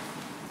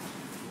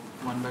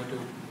 1 by 2.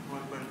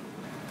 1 by 2.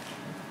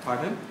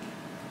 Pardon?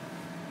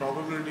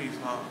 Probabilities,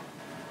 huh?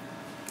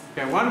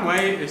 Okay, one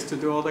way is to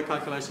do all the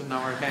calculation in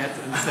our head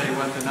and say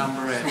what the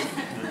number is.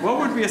 What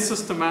would be a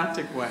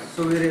systematic way?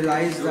 So we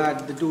realize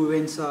that the 2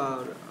 events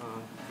are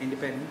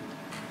independent,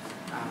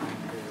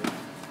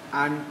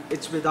 and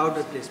it's without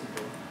replacement.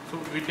 So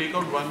we take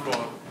out 1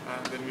 ball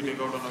and then we take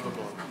out another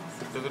ball.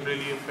 It doesn't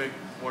really affect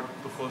what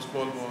the first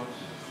ball was.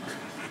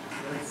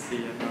 Let's see.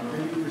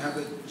 Maybe you have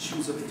a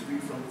choose of 3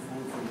 from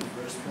 4 from the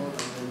first ball, and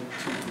then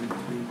 2 from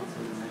 3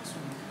 for the next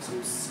one.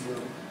 So C of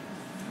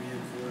 3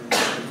 and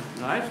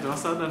 4. And Right,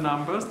 those are the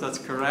numbers, that's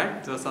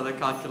correct. Those are the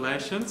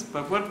calculations.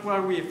 But what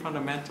were we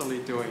fundamentally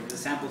doing? The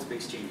sample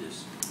space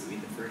changes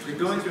between the first. You're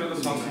going through all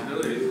the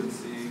possibilities and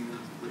seeing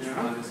which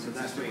Yeah. one is So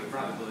that's where your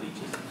probability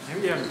changes.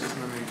 Maybe I'm just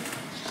remembering.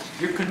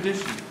 You're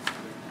conditioned.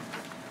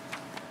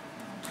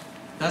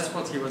 That's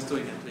what he was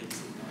doing at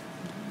least.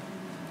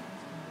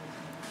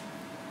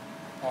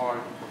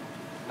 Or,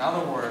 in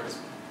other words,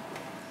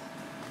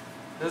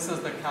 this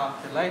is the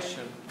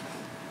calculation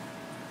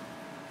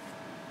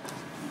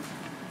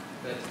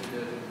that he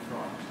did in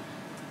front.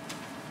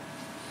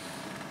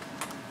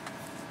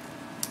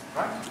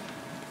 right?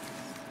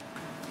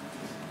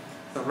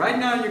 So right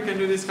now you can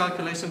do these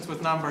calculations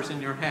with numbers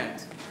in your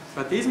head.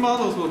 But these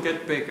models will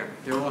get bigger.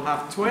 They will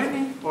have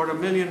 20 or a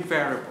million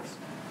variables.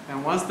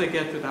 And once they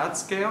get to that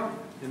scale,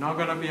 you're not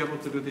going to be able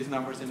to do these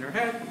numbers in your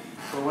head.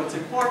 But what's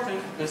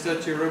important is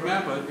that you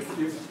remember,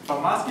 if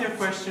I'm asking a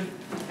question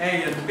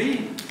A and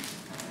B,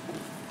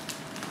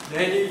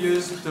 then you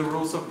use the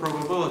rules of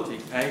probability.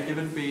 A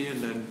given B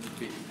and then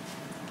B.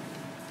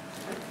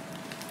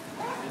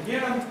 And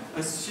here I'm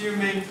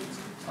assuming,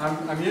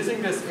 I'm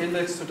using this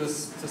index to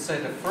say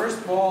the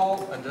first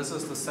ball and this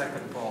is the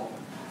second ball.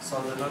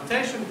 So the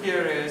notation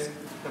here is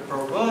the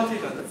probability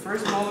that the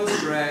first ball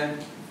is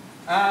red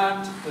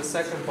and the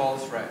second ball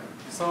is red.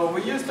 So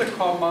we use the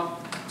comma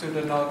to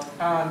denote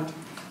and.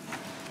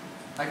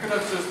 I could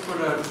have just put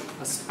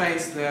a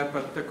space there,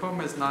 but the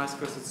comma is nice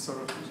because it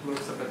sort of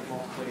looks a bit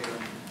more clear in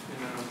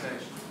the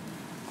notation.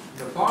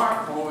 The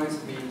bar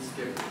always means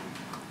given.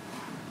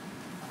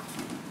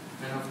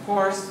 And of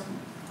course,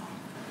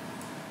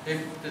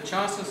 if the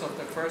chances of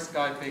the first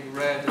guy being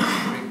red is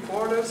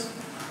 3/4,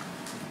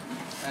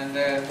 and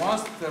then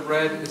once the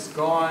red is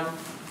gone,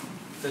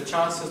 the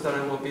chances that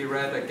it will be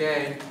red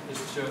again is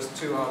just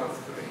 2 out of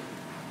 3.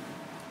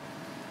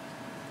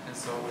 And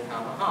so we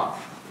have a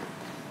half.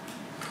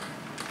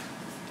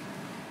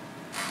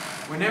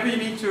 Whenever you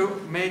need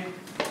to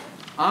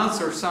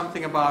answer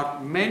something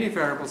about many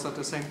variables at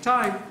the same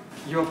time,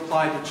 you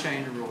apply the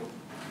chain rule.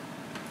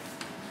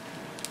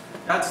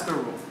 That's the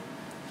rule.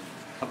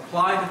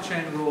 Apply the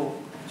chain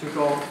rule to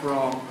go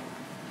from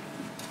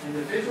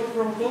individual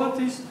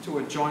probabilities to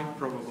a joint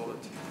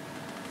probability.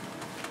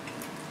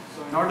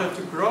 So in order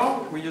to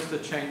grow, we use the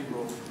chain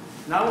rule.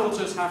 Now we'll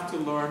just have to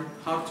learn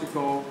how to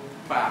go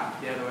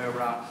back the other way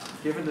around.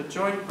 Given the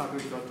joint, how do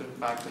we go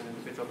back to the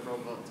individual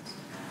probabilities?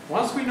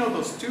 Once we know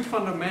those two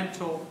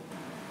fundamental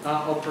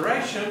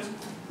operations,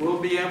 we'll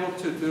be able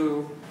to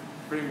do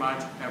pretty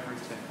much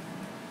everything.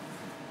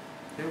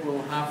 It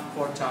will have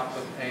caught up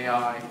with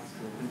AI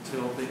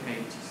until the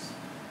 80s.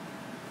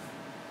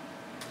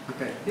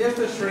 Okay, here's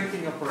the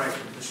shrinking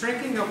operation. The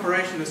shrinking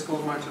operation is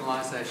called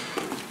marginalization.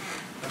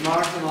 The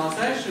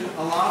marginalization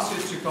allows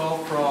you to go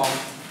from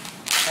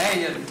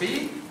A and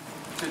B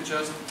to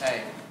just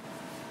A.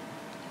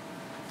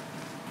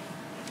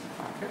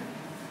 Okay.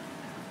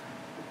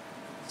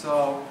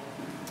 So,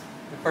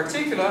 in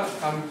particular,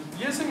 I'm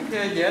using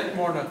here yet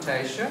more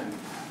notation.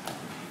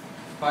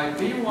 By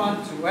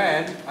B1 to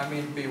N, I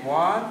mean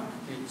B1,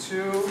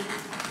 B2,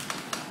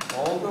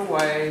 all the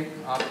way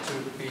up to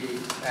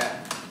Bn.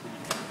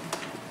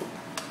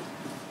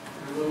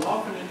 We will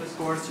often in this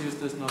course use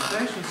this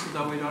notation so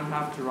that we don't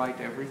have to write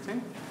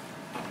everything.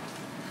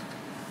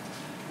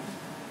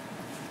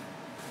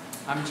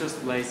 I'm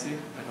just lazy.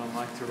 I don't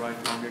like to write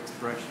long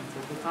expressions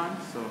at the time,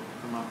 so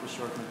come up with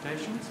short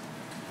notations.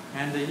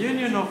 And the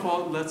union of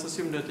all, let's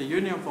assume that the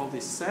union of all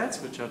these sets,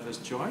 which are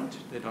disjoint,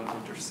 they don't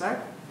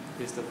intersect,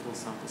 is the full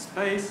sample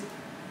space.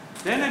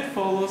 Then it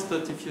follows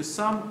that if you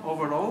sum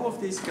over all of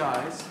these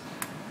guys,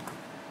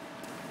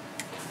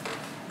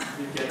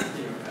 you get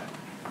P of A.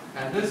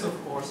 And this, of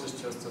course, is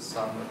just a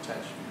sum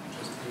notation.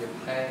 Just P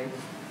of A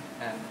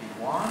and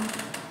B1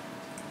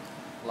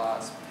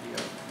 plus P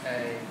of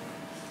A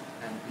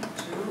and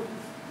B2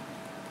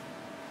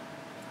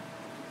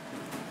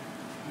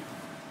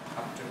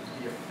 up to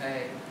P of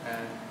A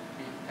and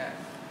Bn.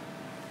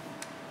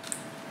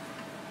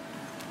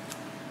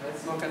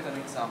 Let's look at an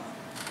example.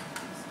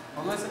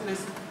 Well, let's at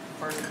least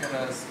first get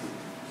a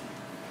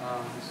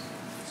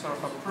sort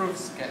of a proof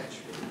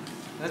sketch.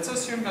 Let's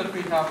assume that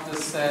we have the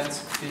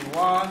sets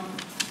B1,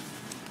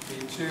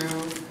 B2,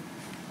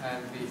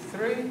 and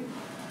B3,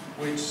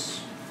 which,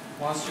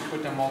 once you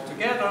put them all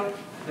together,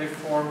 they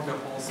form the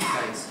whole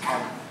space.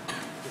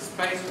 The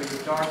space with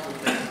the dark will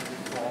definitely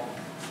form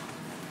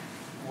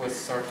with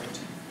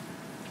certainty.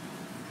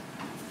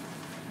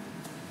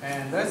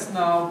 And let's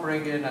now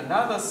bring in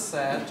another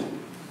set,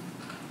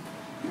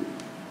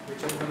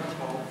 which I'm going to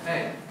call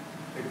A,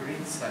 the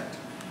green set.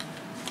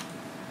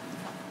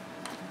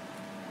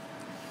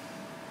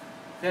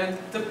 Then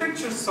the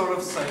picture sort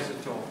of says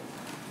it all.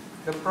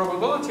 The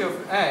probability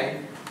of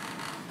A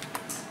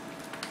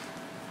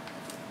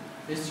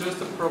is just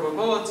the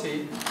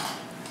probability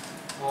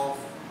of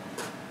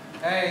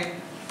A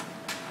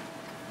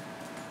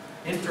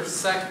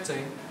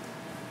intersecting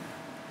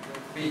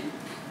with B.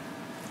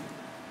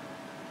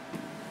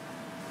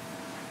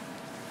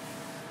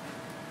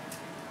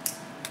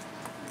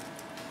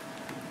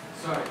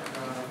 Sorry,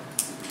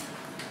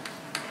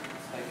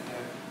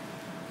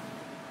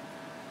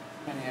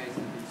 many A's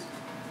and B's.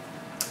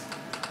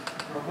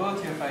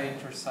 Probability of A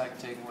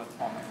intersecting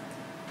with omega.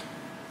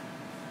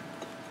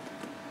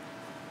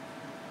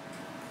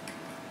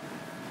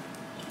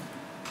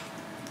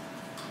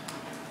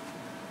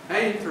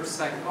 A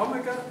intersect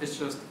omega is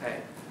just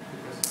A,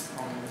 because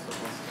omega is the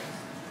whole space.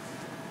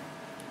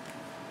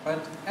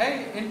 But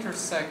A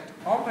intersect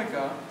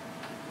omega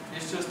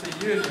is just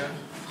a union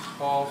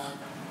of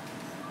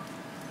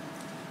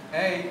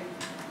A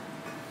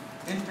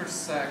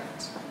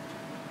intersect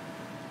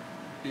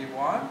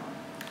B1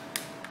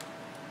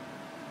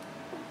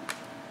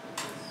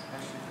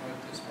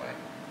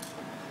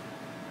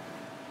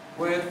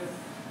 with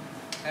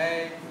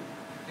A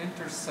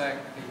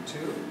intersect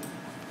B2,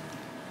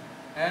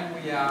 and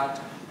we add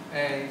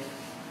A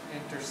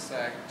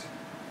intersect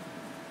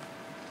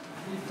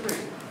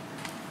B3.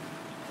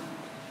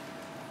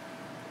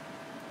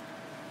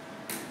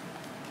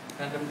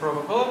 And the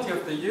probability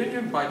of the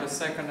union by the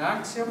second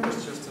axiom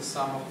is just the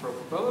sum of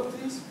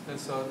probabilities,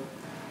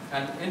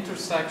 and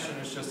intersection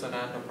is just an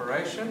AND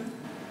operation.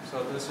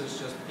 So this is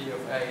just P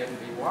of A and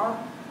B1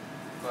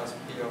 plus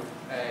P of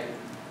A and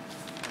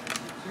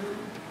B2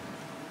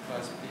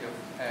 plus P of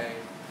A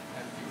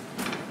and B3.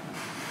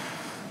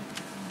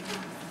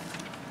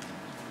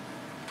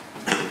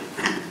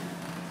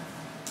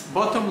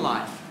 Bottom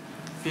line,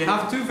 if you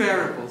have two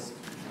variables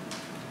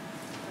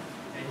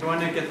and you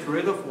want to get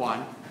rid of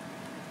one,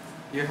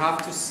 you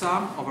have to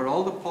sum over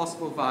all the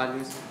possible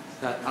values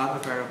that other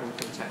variable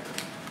can take.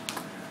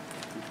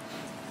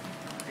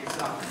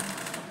 Example.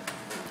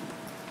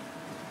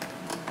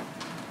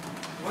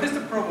 What is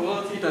the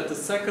probability that the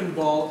second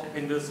ball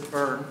in this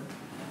urn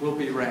will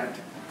be red?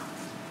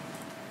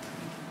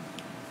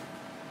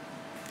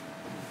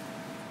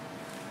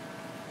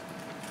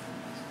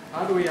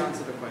 How do we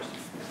answer the question?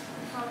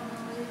 The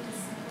probability the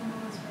second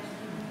ball is red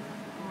given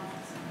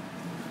that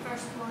the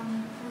first one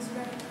was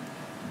red,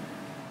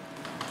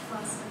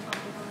 plus the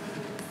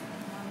probability the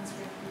second one is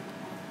red given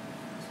that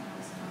the first one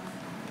was not.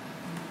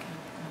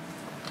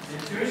 The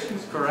intuition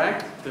is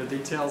correct, the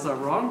details are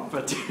wrong,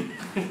 but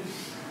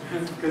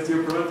because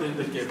you brought in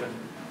the given.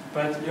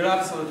 But you're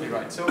absolutely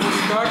right. So we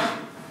start,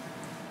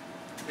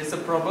 it's a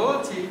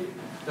probability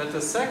that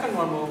the second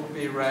one will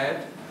be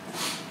red,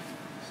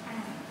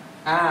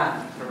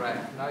 and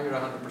correct, now you're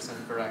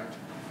 100% correct.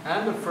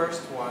 And the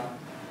first one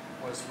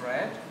was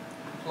red,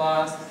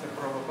 plus the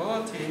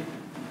probability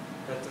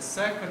that the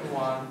second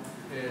one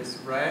is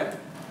red,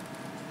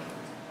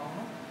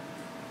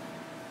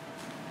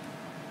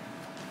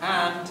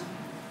 and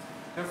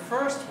the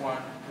first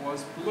one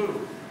was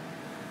blue.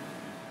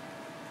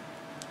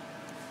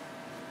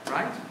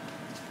 Right?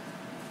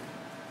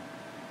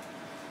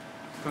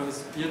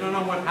 Because you don't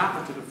know what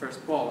happened to the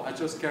first ball. I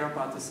just care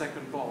about the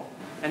second ball.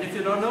 And if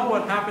you don't know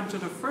what happened to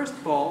the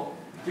first ball,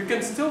 you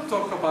can still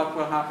talk about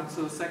what happens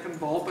to the second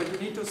ball, but you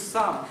need to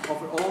sum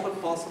over all the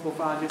possible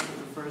values that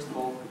the first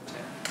ball could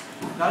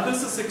take. Now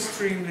this is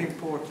extremely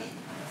important,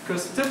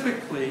 because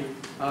typically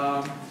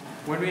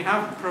when we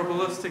have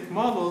probabilistic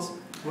models,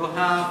 we'll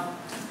have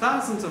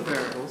thousands of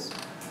variables,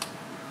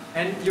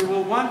 and you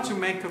will want to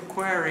make a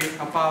query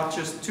about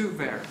just two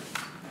variables.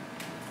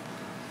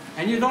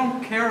 And you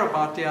don't care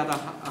about the other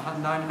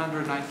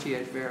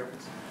 998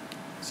 variables.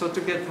 So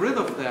to get rid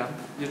of them,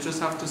 you just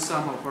have to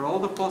sum over all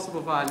the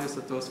possible values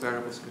that those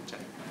variables could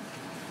take.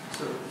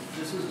 So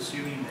this is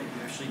assuming that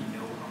you actually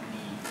know how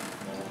many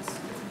balls,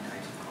 different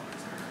types of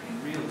colors there are. In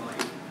real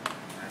life,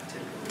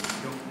 typically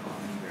you don't know how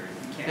many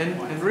variables. You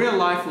can't In real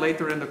life,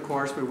 later in the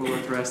course, we will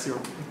address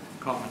your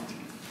comment.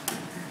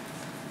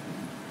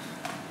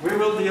 We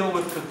will deal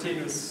with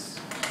continuous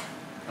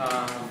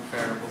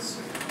variables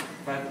soon.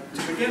 But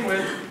to begin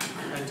with,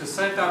 and to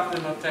set up the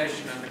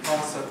notation and the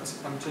concept,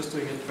 I'm just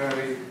doing it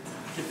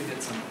keeping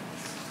it simple.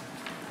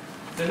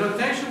 The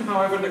notation,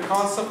 however, the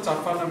concepts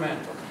are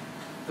fundamental.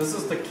 This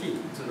is the key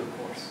to the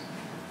course.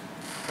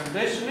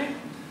 Conditioning,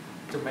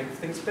 to make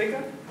things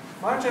bigger.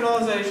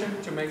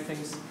 Marginalization, to make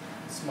things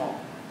small.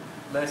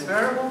 Less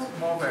variables,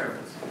 more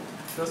variables.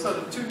 Those are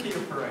the two key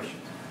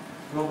operations.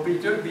 We'll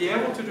be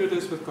able to do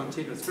this with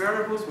continuous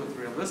variables, with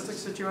realistic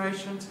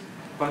situations,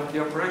 but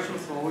the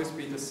operations will always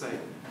be the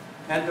same.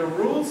 And the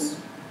rules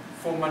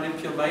for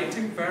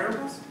manipulating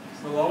variables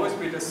will always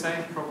be the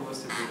same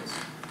probabilistic rules.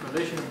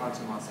 Condition and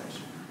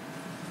marginalization.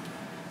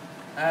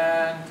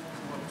 And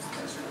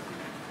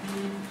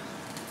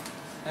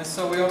and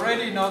so we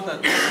already know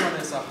that this one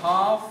is a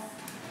half.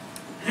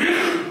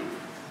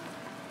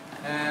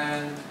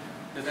 And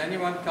did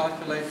anyone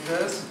calculate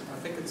this? I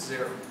think it's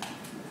 0.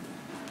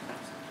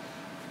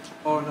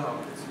 Oh no,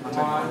 it's 1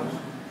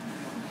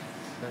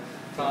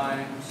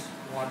 times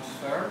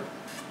 1/3.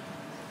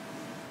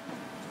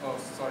 Oh,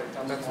 sorry,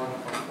 times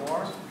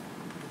 1/4.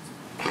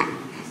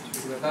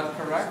 Is that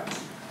correct?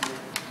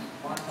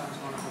 1 times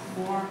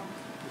 1/4,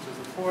 which is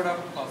 1/4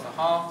 plus a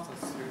half,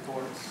 that's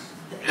 3/4.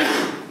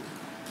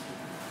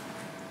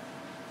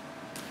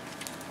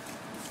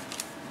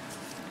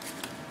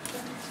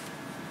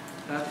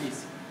 That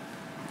easy.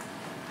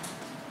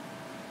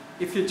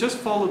 If you just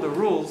follow the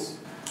rules,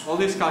 all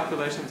these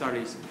calculations are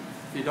easy.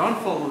 If you don't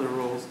follow the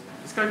rules,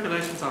 these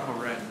calculations are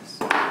horrendous.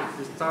 If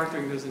you start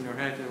doing this in your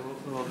head, it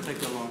will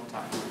take a long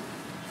time.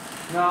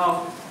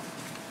 Now,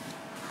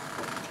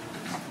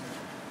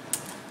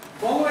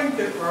 following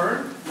the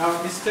urn,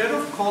 now instead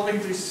of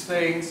calling these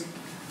things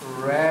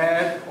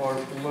red or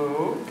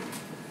blue,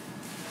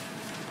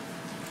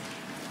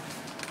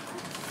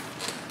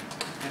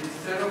 and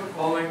instead of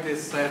calling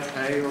this set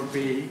A or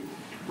B,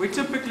 we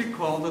typically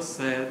call the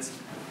sets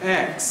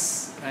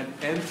X and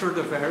enter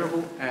the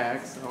variable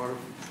X or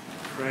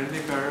friendly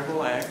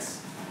variable X.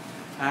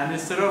 And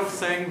instead of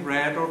saying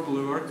red or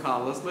blue or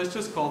colors, let's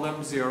just call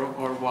them 0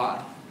 or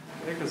 1.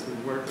 because we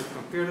work with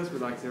computers, we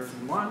like zeros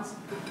and ones.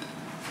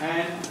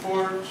 And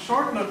for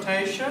short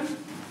notation,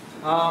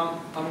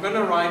 I'm going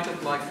to write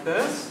it like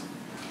this.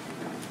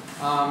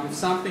 If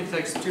something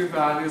takes two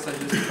values, I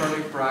use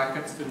curly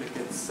brackets to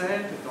indicate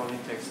set. It only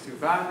takes two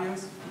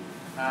values.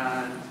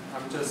 And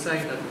I'm just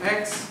saying that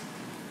x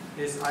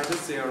is either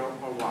 0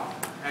 or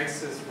 1.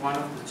 X is one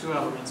of the two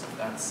elements of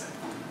that set.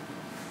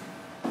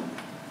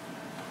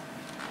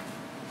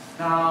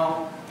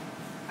 Now,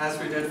 as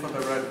we did for the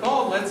red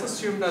ball, let's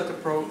assume that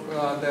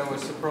there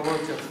was a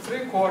probability of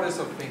 3/4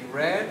 of being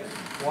red,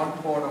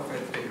 1/4 of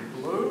it being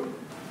blue.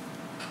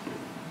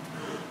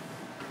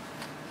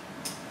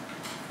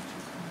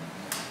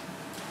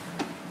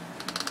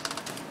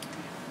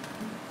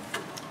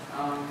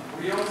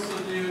 We also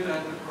knew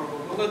that the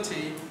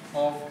probability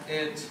of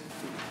it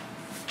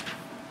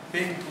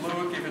being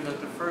blue, given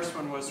that the first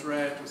one was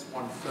red, was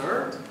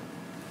 1/3.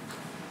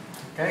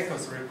 Okay,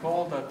 because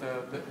recall that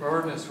the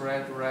urn is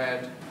red,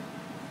 red,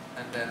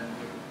 and then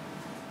blue.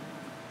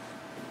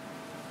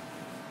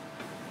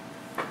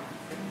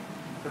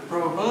 The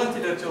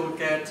probability that you'll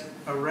get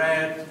a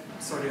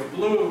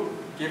blue,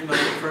 given that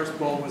the first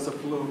ball was a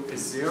blue, is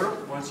 0.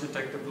 Once you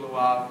take the blue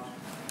out,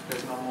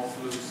 there's no more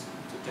blues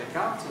to take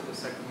out, so the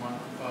second one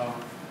will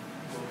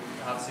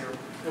have 0.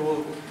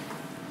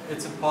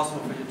 It's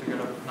impossible for you to get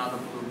another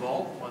blue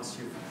ball once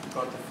you've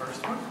got the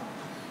first one.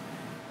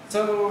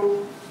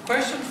 So,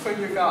 question for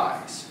you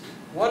guys.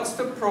 What's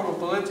the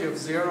probability of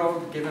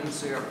 0 given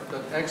 0?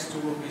 That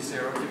x2 will be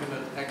 0 given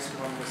that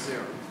x1 was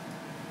 0?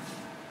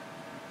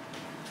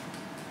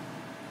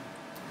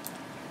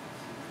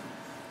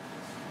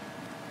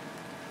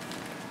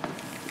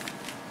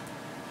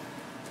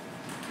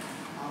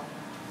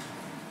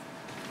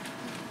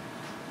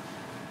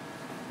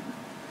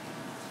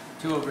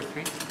 Two over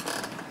 3.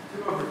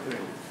 2 over 3.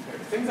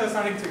 Okay. Things are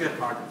starting to get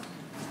harder.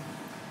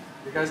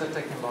 You guys are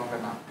taking longer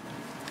now.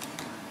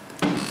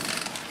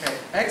 Okay,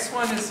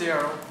 x1 is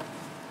 0,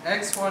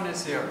 x1 is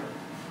 0.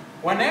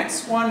 When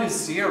x1 is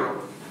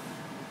 0,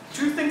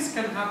 two things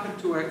can happen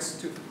to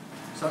x2.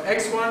 So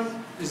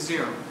x1 is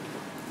 0.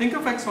 Think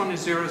of x1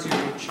 as 0 as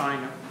you're in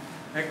China.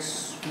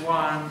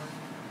 x1,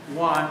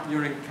 1,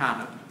 you're in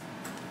Canada.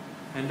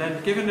 And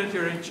then given that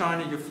you're in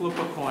China, you flip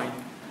a coin.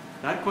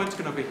 That coin's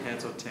going to be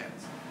heads or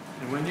tails.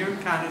 And when you're in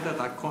Canada,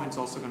 that coin's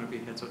also going to be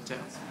heads or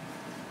tails.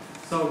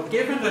 So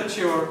given that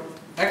your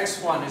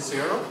x1 is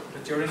 0,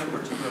 that you're in a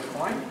particular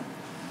coin,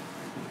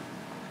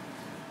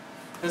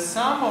 the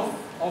sum of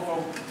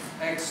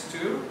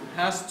x2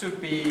 has to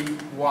be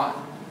 1.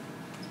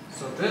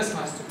 So this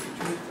has to be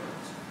 2/3.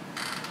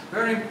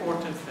 Very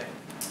important thing.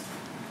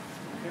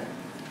 Okay.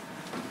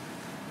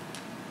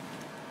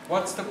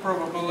 What's the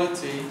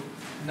probability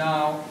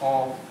now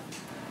of,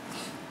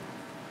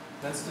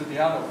 let's do the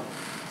other one.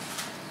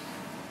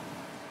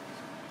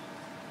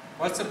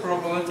 What's the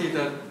probability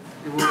that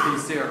it will be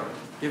 0,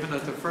 given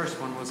that the first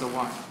one was a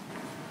 1?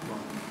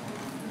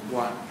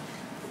 1.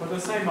 For the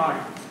same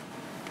argument.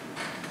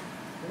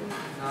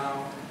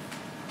 Now,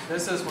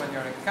 this is when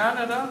you're in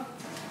Canada,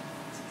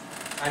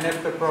 and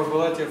if the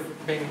probability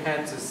of being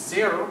heads is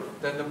 0,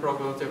 then the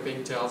probability of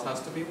being tails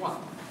has to be 1.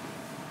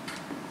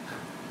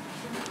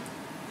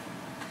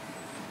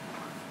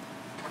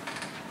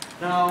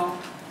 Now,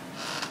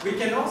 we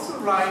can also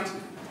write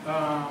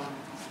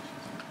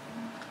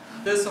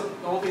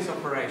all these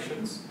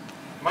operations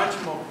much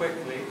more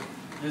quickly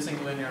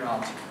using linear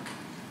algebra.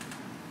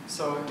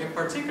 So, in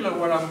particular,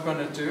 what I'm going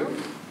to do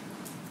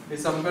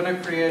is I'm going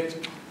to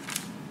create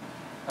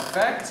a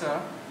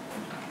vector.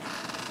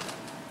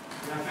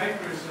 And a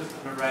vector is just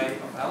an array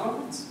of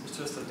elements. It's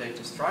just a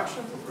data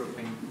structure for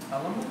grouping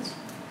elements.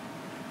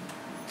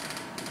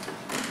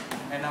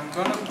 And I'm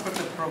going to put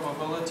the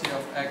probability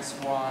of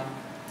x1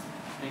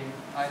 being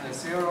either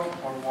 0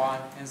 or 1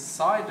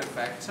 inside the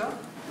vector.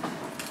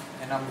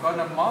 And I'm going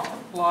to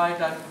multiply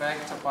that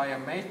vector by a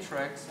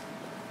matrix.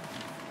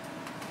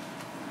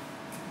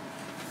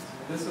 So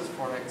this is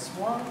for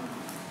x1.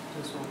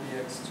 This will be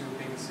x2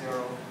 being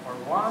 0 or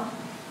 1,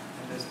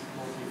 and this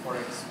will be for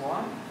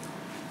x1.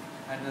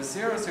 And the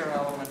 0, 0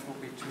 element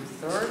will be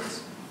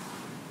 2/3.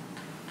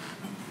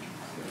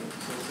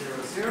 So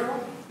 0,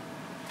 0.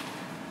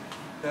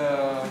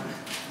 The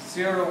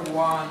 0,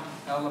 1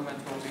 element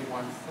will be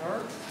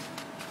 1/3.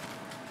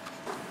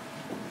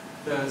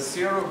 The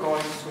 0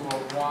 going to a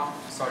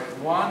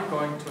 1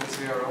 going to a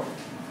 0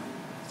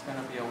 is going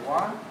to be a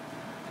 1,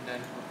 and then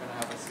we're going to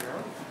have a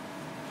 0.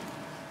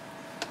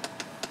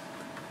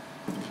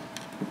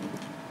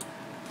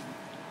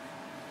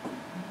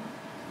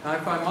 Now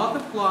if I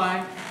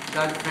multiply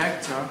that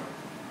vector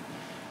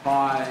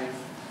by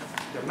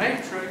the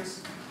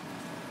matrix,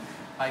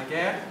 I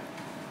get,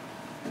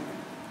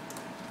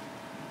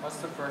 what's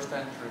the first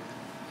entry?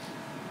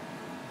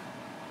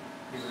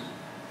 Here.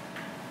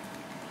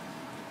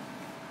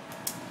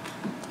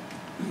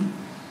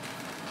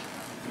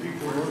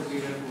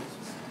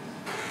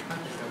 I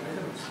think I made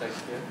a mistake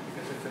here,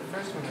 because if the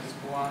first one is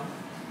 1,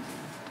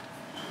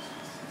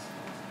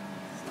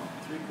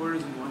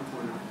 3/4 and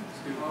 1/4.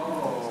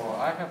 oh,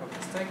 I have a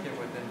mistake here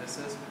within this.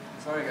 Is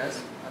Sorry guys,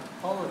 I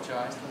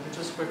apologize. Let me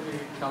just quickly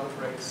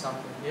calibrate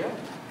something here.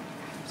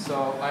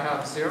 So I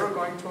have 0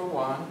 going to a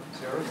 1,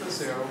 0 to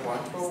 0,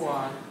 1 to a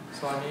 1.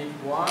 So I need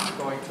 1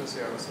 going to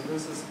 0. So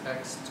this is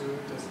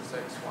x2, this is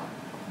x1.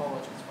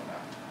 Apologies for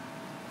that.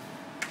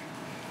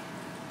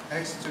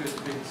 x2 is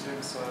being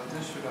 6, so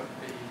this should have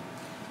been.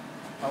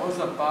 I was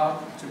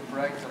about to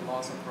break the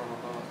laws of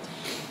probability.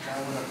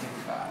 That would have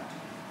been bad.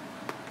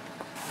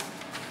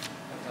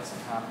 That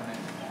doesn't happen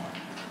anymore.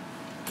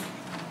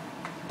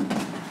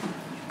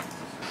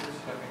 So this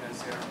should have been a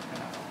 0.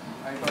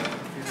 I got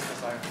confused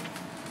because I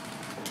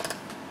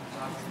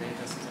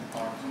data is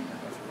important. I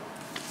got it wrong.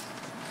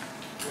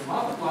 You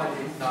multiply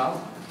these now,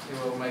 it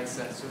will make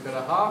sense. You get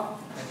a half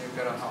and you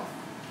get a half.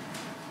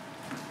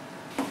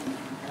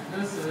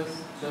 And this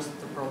is just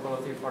the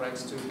probability for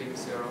x2 being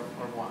 0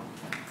 or 1.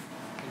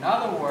 In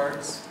other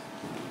words,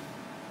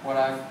 what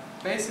I've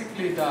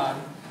basically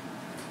done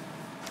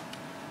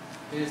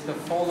is the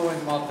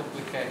following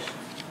multiplication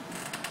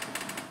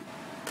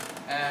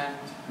and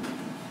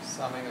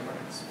summing over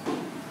x1.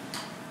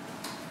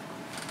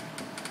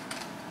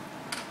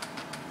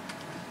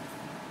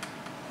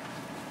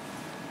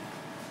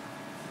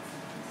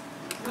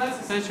 That's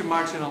essentially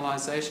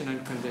marginalization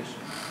and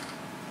conditioning.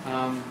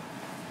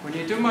 When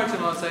you do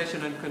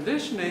marginalization and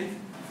conditioning,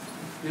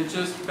 you're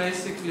just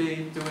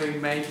basically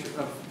doing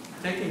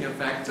taking a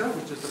vector,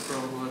 which is a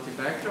probability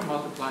vector,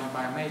 multiplying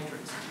by a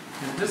matrix.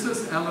 And this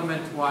is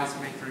element-wise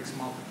matrix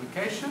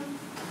multiplication.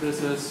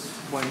 This is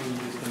when you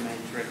use the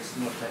matrix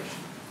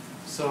notation.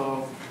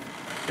 So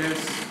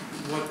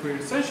what we're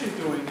essentially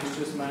doing is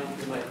just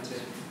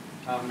manipulating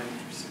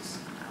matrices.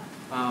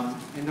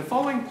 In the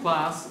following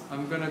class,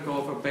 I'm going to go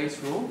over base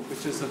rule,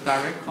 which is a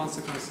direct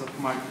consequence of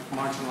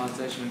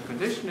marginalization and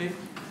conditioning.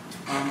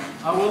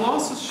 I will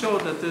also show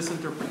that this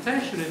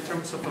interpretation in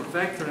terms of a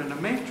vector and a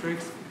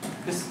matrix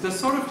is the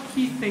sort of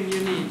key thing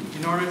you need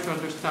in order to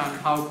understand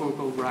how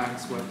Google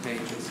ranks web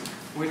pages,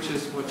 which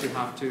is what you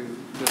have to,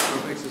 the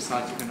sort of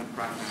exercise you're going to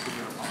practice with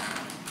your own.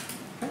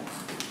 Okay?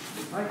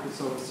 All right,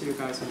 so we'll see you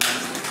guys in the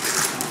next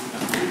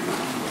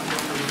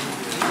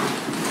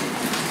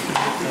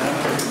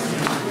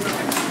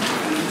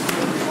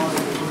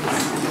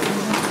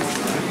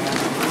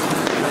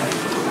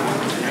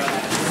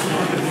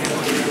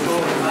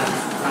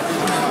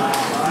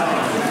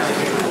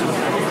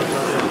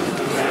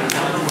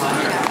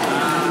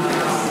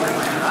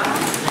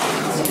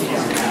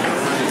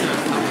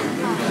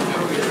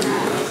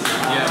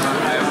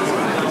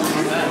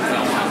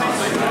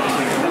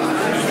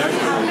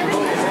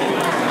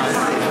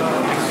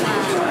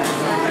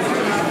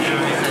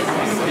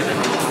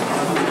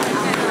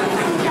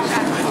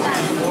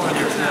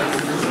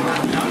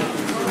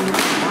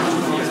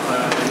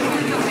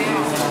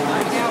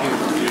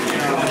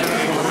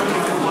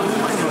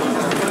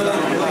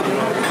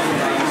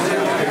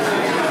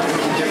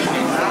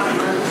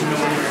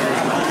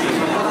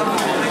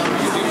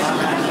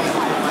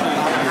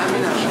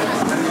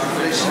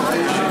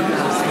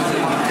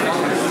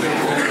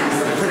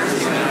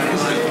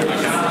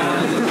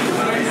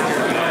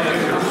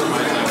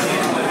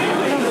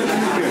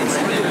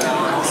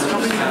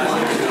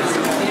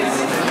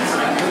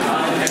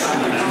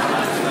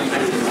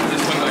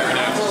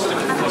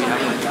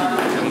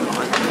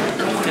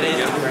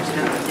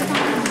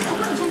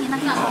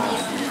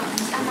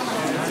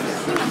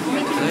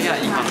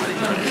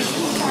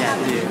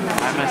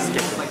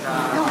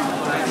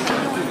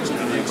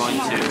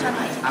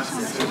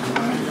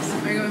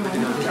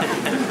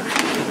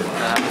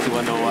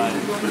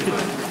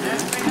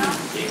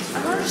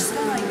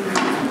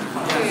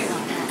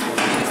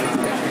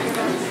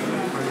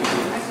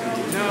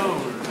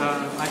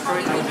I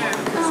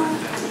tried